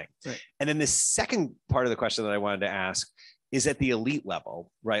they're dying. Right. And then the second part of the question that I wanted to ask is at the elite level,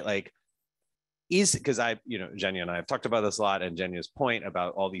 right? Like, is, because Yevgenia and I have talked about this a lot, and Genia's point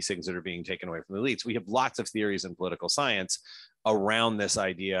about all these things that are being taken away from the elites. We have lots of theories in political science around this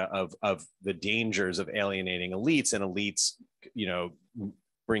idea of the dangers of alienating elites and elites,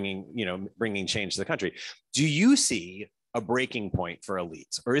 bringing change to the country. Do you see a breaking point for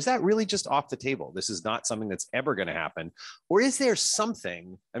elites, or is that really just off the table? This is not something that's ever going to happen, or is there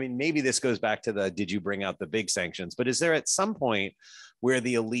something? I mean, maybe this goes back to the did you bring out the big sanctions? But is there at some point where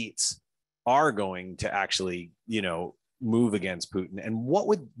the elites are going to actually, move against Putin? And what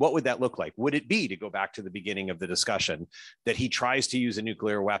would that look like? Would it be, to go back to the beginning of the discussion, that he tries to use a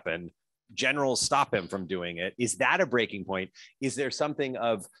nuclear weapon, generals stop him from doing it? Is that a breaking point? Is there something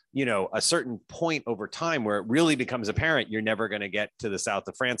of, a certain point over time where it really becomes apparent you're never going to get to the south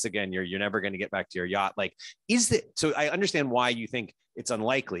of France again, you're never going to get back to your yacht? Like, so I understand why you think it's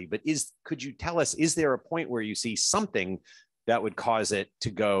unlikely, but could you tell us, is there a point where you see something that would cause it to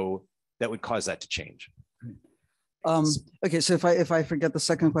go, that would cause that to change? Okay, so if I forget the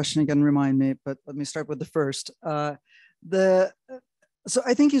second question again, remind me, but let me start with the first. So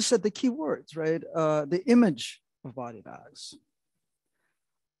I think you said the key words, right? The image of body bags.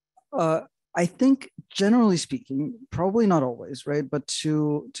 I think generally speaking, probably not always, right? But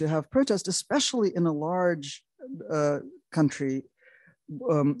to have protest, especially in a large country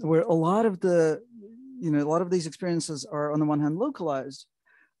where a lot of these experiences are on the one hand localized,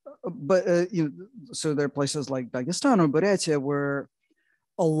 but so there are places like Dagestan or Buryatia where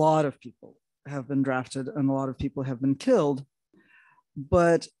a lot of people have been drafted and a lot of people have been killed.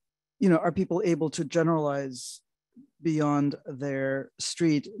 But are people able to generalize beyond their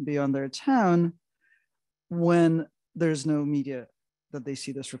street, beyond their town, when there's no media that they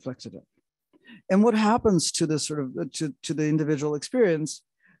see this reflected in? And what happens to this sort of to the individual experience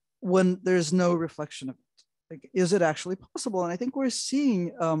when there's no reflection of it? Like, is it actually possible? And I think we're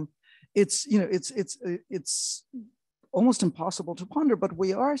seeing it's almost impossible to ponder, but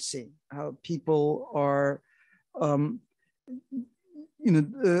we are seeing how people are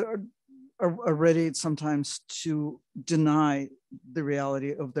are ready sometimes to deny the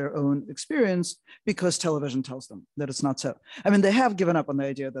reality of their own experience because television tells them that it's not so. I mean, they have given up on the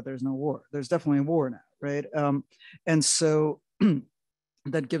idea that there's no war. There's definitely a war now, right? And so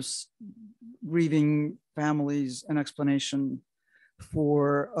that gives grieving families an explanation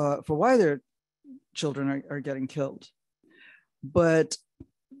for why their children are getting killed. But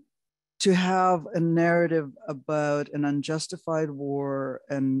to have a narrative about an unjustified war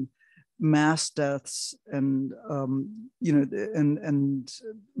and mass deaths and and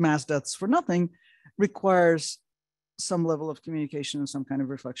mass deaths for nothing requires some level of communication and some kind of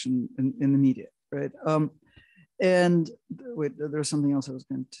reflection in the media, right? And wait, there's something else I was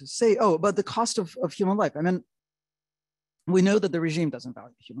going to say. Oh, about the cost of human life. I mean, we know that the regime doesn't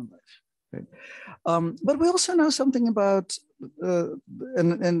value human life, right? But we also know something about,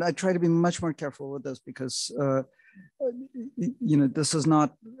 and I try to be much more careful with this because, this is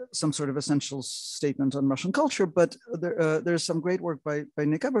not some sort of essential statement on Russian culture, but there's some great work by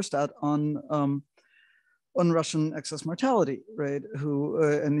Nick Eberstadt on Russian excess mortality, right? Who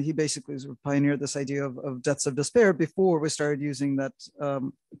and he basically sort of pioneered this idea of deaths of despair before we started using that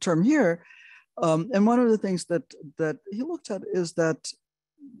term here. And one of the things that he looked at is that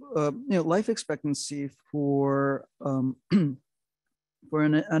life expectancy for an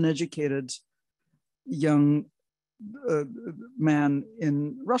uneducated young man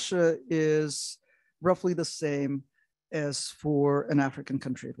in Russia is roughly the same as for an African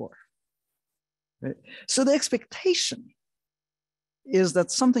country at war. Right? So the expectation is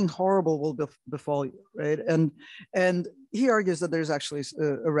that something horrible will befall you, right? And he argues that there's actually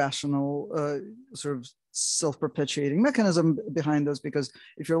a rational sort of self-perpetuating mechanism behind this, because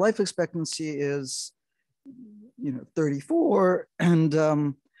if your life expectancy is 34,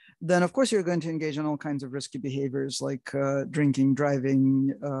 and then of course you're going to engage in all kinds of risky behaviors like drinking,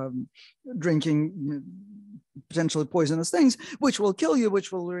 driving, drinking potentially poisonous things, which will kill you,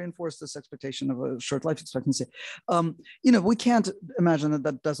 which will reinforce this expectation of a short life expectancy. We can't imagine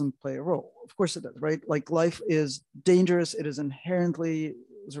that doesn't play a role. Of course it does, right? Like, life is dangerous. It is inherently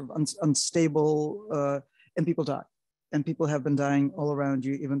sort of unstable, and people die. And people have been dying all around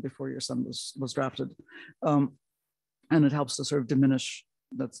you even before your son was drafted. And it helps to sort of diminish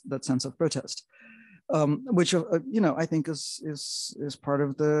that sense of protest, which I think is part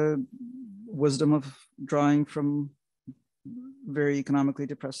of the wisdom of drawing from very economically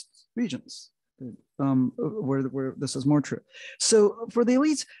depressed regions, where this is more true. So for the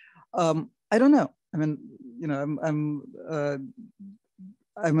elites, I don't know. I mean, I'm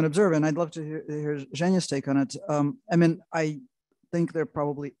an observer, and I'd love to hear Zhenia's take on it. I mean, I think there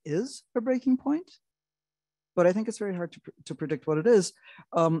probably is a breaking point, but I think it's very hard to predict what it is.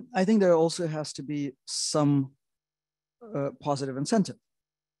 I think there also has to be some positive incentive,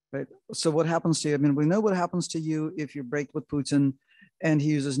 right? So what happens to you? I mean, we know what happens to you if you break with Putin and he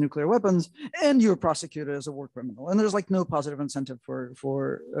uses nuclear weapons and you're prosecuted as a war criminal. And there's like no positive incentive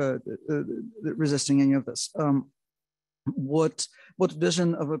for resisting any of this. What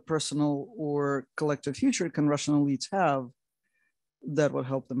vision of a personal or collective future can Russian elites have that will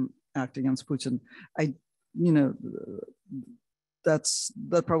help them act against Putin?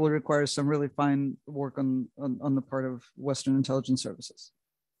 That probably requires some really fine work on the part of Western intelligence services.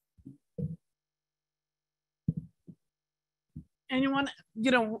 Anyone,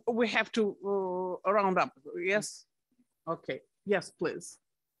 we have to round up. Yes? Okay. Yes, please.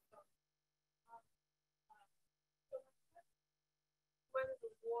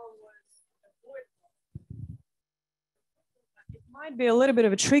 It might be a little bit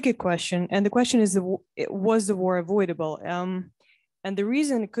of a tricky question. And the question is, was the war avoidable? And the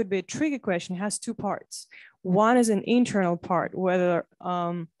reason it could be a tricky question has two parts. One is an internal part, whether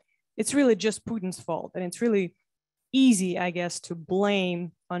it's really just Putin's fault, and it's really easy, I guess, to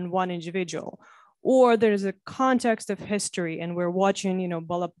blame on one individual, or there's a context of history, and we're watching,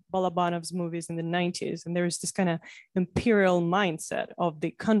 Balabanov's movies in the 90s, and there's this kind of imperial mindset of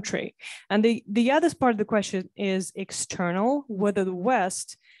the country. And the other part of the question is external, whether the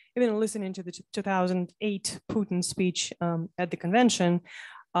West, even listening to the 2008 Putin speech at the convention,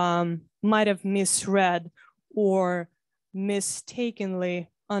 might have misread or mistakenly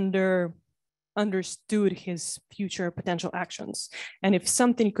understood his future potential actions, and if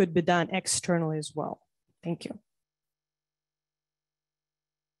something could be done externally as well. Thank you.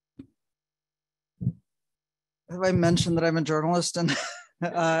 Have I mentioned that I'm a journalist, and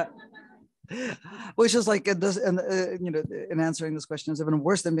which is like this, and in answering this question is even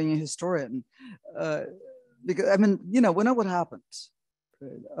worse than being a historian, because I mean, we know what happened.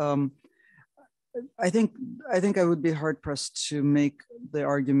 I think I would be hard pressed to make the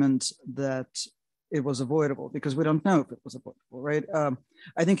argument that it was avoidable, because we don't know if it was avoidable, right?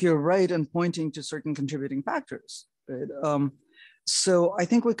 I think you're right in pointing to certain contributing factors, right? So I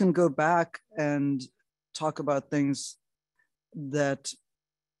think we can go back and talk about things that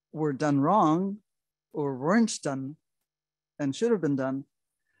were done wrong or weren't done and should have been done,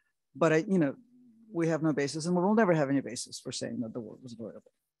 but we have no basis, and we will never have any basis for saying that the war was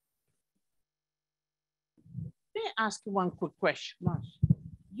avoidable. Let me ask you one quick question, Masha.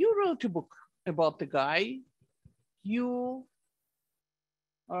 You wrote a book about the guy. You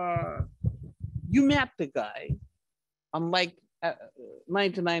met the guy, unlike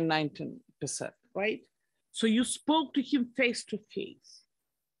 99%, right? So you spoke to him face to face.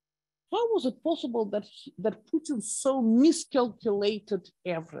 How was it possible that Putin so miscalculated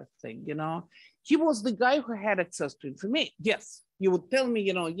everything? He was the guy who had access to information. Yes, you would tell me,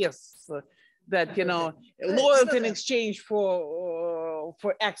 yes. That loyalty in exchange for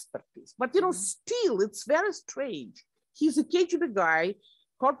expertise, but still it's very strange. He's a KGB guy.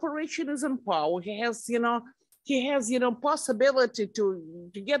 Corporation is in power. He has possibility to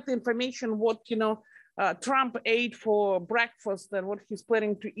get the information what Trump ate for breakfast and what he's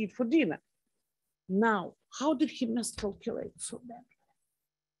planning to eat for dinner. Now, how did he miscalculate so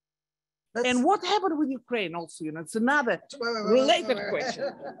badly? And what happened with Ukraine? Also, it's another related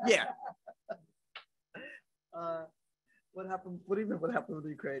question. Yeah. What happened? What do you mean? What happened with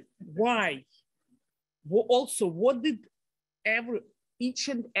Ukraine? Why? Well, also, what did each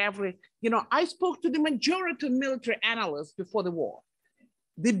and every? I spoke to the majority of military analysts before the war.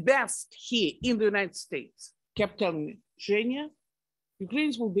 The best here in the United States kept telling me, Yevgenia,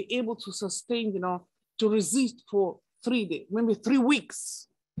 Ukrainians will be able to sustain, to resist for 3 days, maybe 3 weeks.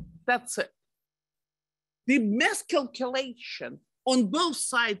 That's it. The miscalculation on both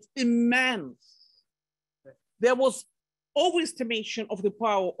sides immense. There was overestimation of the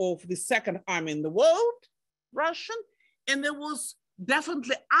power of the second army in the world, Russian, and there was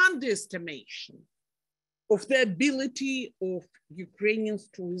definitely underestimation of the ability of Ukrainians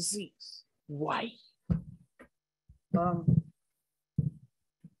to resist. Why? The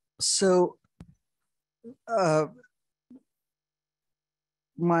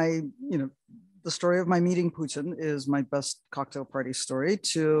story of my meeting Putin is my best cocktail party story.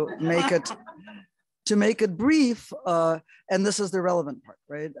 To make it brief, and this is the relevant part,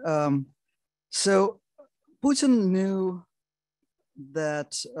 right? So Putin knew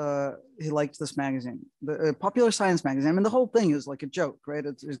that he liked this magazine, the Popular Science magazine. I mean, the whole thing is like a joke, right?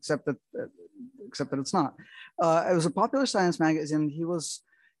 Except that it's not. It was a Popular Science magazine. He was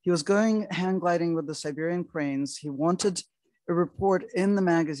going hang gliding with the Siberian cranes. He wanted a report in the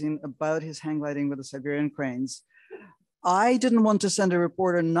magazine about his hang gliding with the Siberian cranes. I didn't want to send a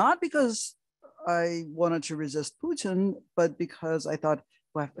reporter, not because I wanted to resist Putin, but because I thought,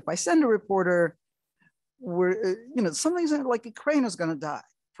 well, if I send a reporter, something's like a crane is going to die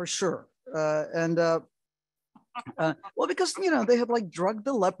for sure. Well, because they had like drugged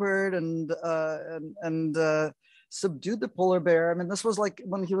the leopard and subdued the polar bear. I mean, this was like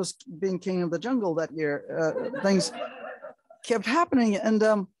when he was being king of the jungle that year. Things kept happening, and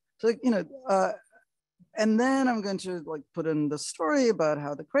and then I'm going to like put in the story about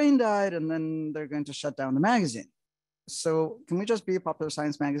how the crane died, and then they're going to shut down the magazine. So can we just be a popular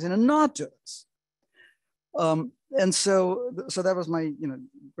science magazine and not do this? And so that was my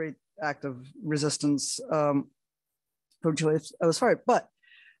great act of resistance from which I was fired. But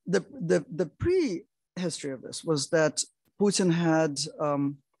the pre-history of this was that Putin had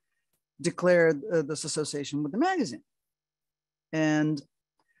declared this association with the magazine. And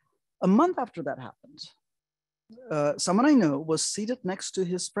a month after that happened, someone I know was seated next to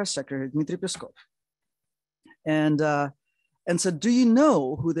his press secretary, Dmitry Peskov, and said, "Do you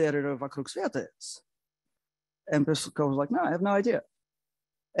know who the editor of Vakrug Sveta is?" And Peskov was like, "No, I have no idea."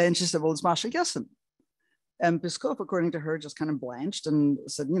 And she said, "Well, it's Masha Gessen." And Peskov, according to her, just kind of blanched and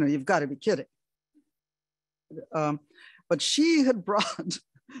said, "You've got to be kidding." But she had brought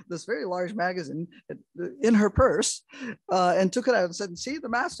this very large magazine in her purse and took it out and said, "See, the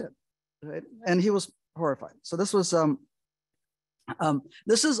masthead," right? And he was horrified. So this was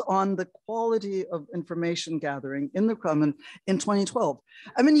this is on the quality of information gathering in the Kremlin in 2012.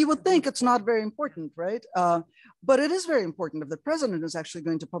 I mean, you would think it's not very important, right? But it is very important if the president is actually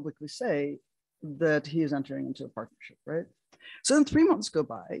going to publicly say that he is entering into a partnership, right? So then 3 months go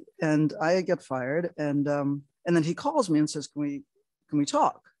by, and I get fired, and then he calls me and says, "Can we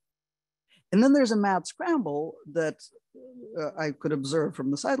talk?" And then there's a mad scramble that I could observe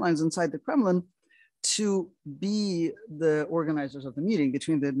from the sidelines inside the Kremlin to be the organizers of the meeting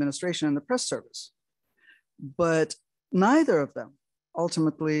between the administration and the press service. But neither of them,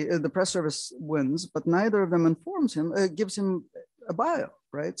 ultimately, the press service wins, but neither of them informs him, gives him a bio,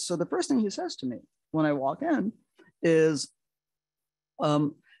 right? So the first thing he says to me when I walk in is,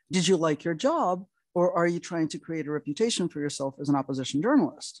 "Did you like your job, or are you trying to create a reputation for yourself as an opposition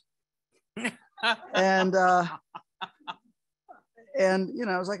journalist?" And I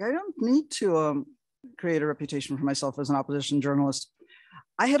was like, I don't need to create a reputation for myself as an opposition journalist.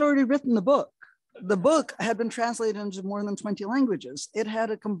 I had already written the book. The book had been translated into more than 20 languages. It had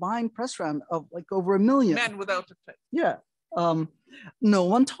a combined press run of like over 1 million. Man without a face. Yeah. No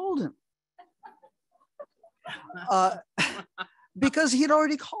one told him. Because he'd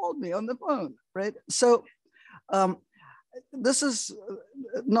already called me on the phone, right? So this is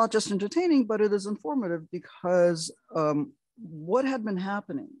not just entertaining, but it is informative because what had been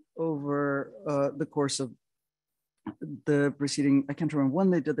happening over the course of the preceding, I can't remember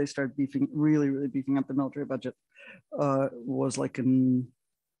when they start really beefing up the military budget, was like in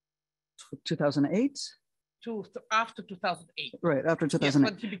 2008? After 2008. Right, after 2008. Yes,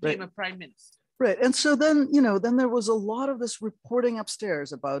 when he became a prime minister. Right, and so then, then there was a lot of this reporting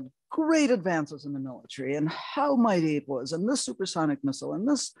upstairs about great advances in the military and how mighty it was, and this supersonic missile, and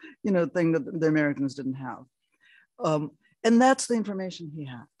this, thing that the Americans didn't have. And that's the information he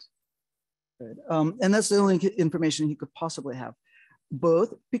had. Right? And that's the only information he could possibly have,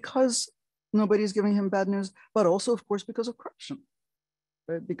 both because nobody's giving him bad news, but also, of course, because of corruption.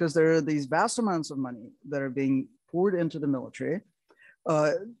 Right? Because there are these vast amounts of money that are being poured into the military.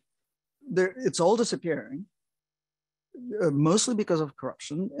 It's all disappearing, mostly because of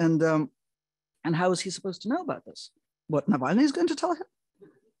corruption. And how is he supposed to know about this? What, Navalny is going to tell him?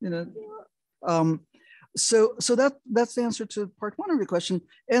 So that's the answer to part one of your question.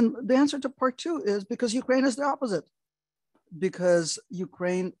 And the answer to part two is because Ukraine is the opposite. Because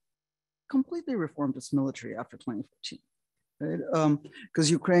Ukraine completely reformed its military after 2014. Right? Because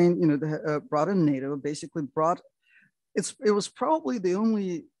Ukraine, brought in NATO, basically it was probably the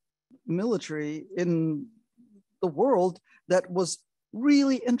only military in the world that was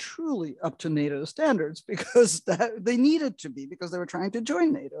really and truly up to NATO standards, because they needed to be, because they were trying to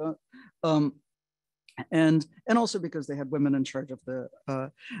join NATO, and also because they had women in charge of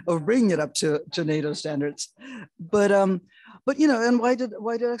bringing it up to NATO standards. But and why did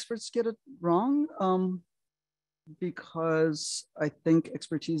experts get it wrong? Because I think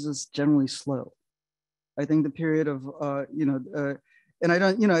expertise is generally slow. I think the period of and I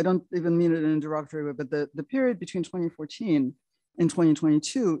don't even mean it in a derogatory way, but the period between 2014 and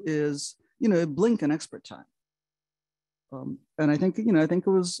 2022 is, a blink in expert time. And I think it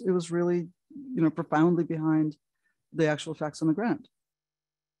was really, profoundly behind the actual facts on the ground.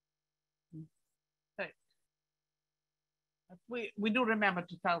 We do remember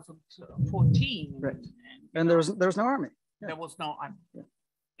 2014. Right. And there was no army. Yeah. There was no army. Yeah.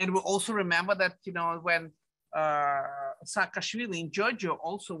 And we also remember that, when Saakashvili in Georgia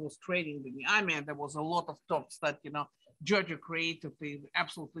also was training with the army, and there was a lot of talks that, Georgia created the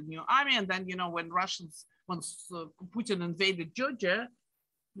absolutely new army. And then, when once Putin invaded Georgia,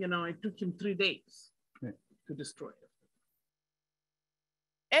 it took him 3 days to destroy it.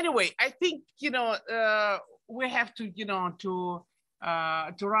 Anyway, I think, we have to,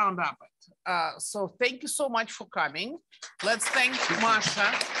 to round up it. So thank you so much for coming. Let's thank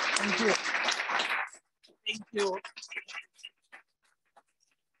Masha. Thank you. Thank you.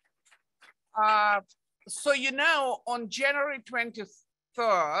 So, on January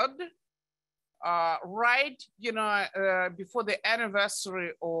 23rd, right, before the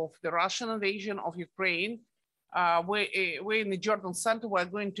anniversary of the Russian invasion of Ukraine, we're in the Jordan Center. We're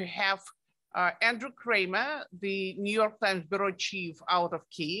going to have Andrew Kramer, the New York Times bureau chief out of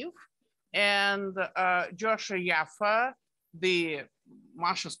Kyiv, and Joshua Yaffa, the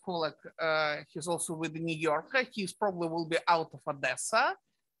Masha's colleague, he's also with the New Yorker. He's probably will be out of Odessa.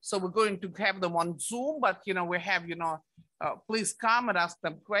 So we're going to have them on Zoom, but we have, please come and ask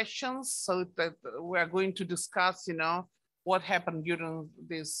them questions, so that we're going to discuss, what happened during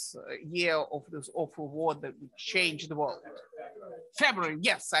this year of this awful war that changed the world. February,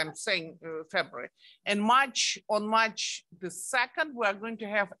 yes, I'm saying February. And on March the 2nd, we are going to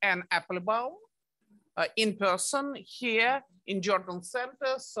have Anne Applebaum in person here in Jordan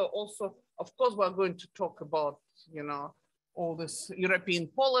Center. So also, of course, we're going to talk about, all this European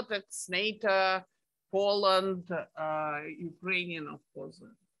politics, NATO, Poland, Ukrainian, of course.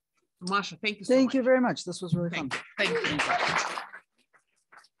 Masha, thank you so much. Thank you very much. This was really fun. Thank you.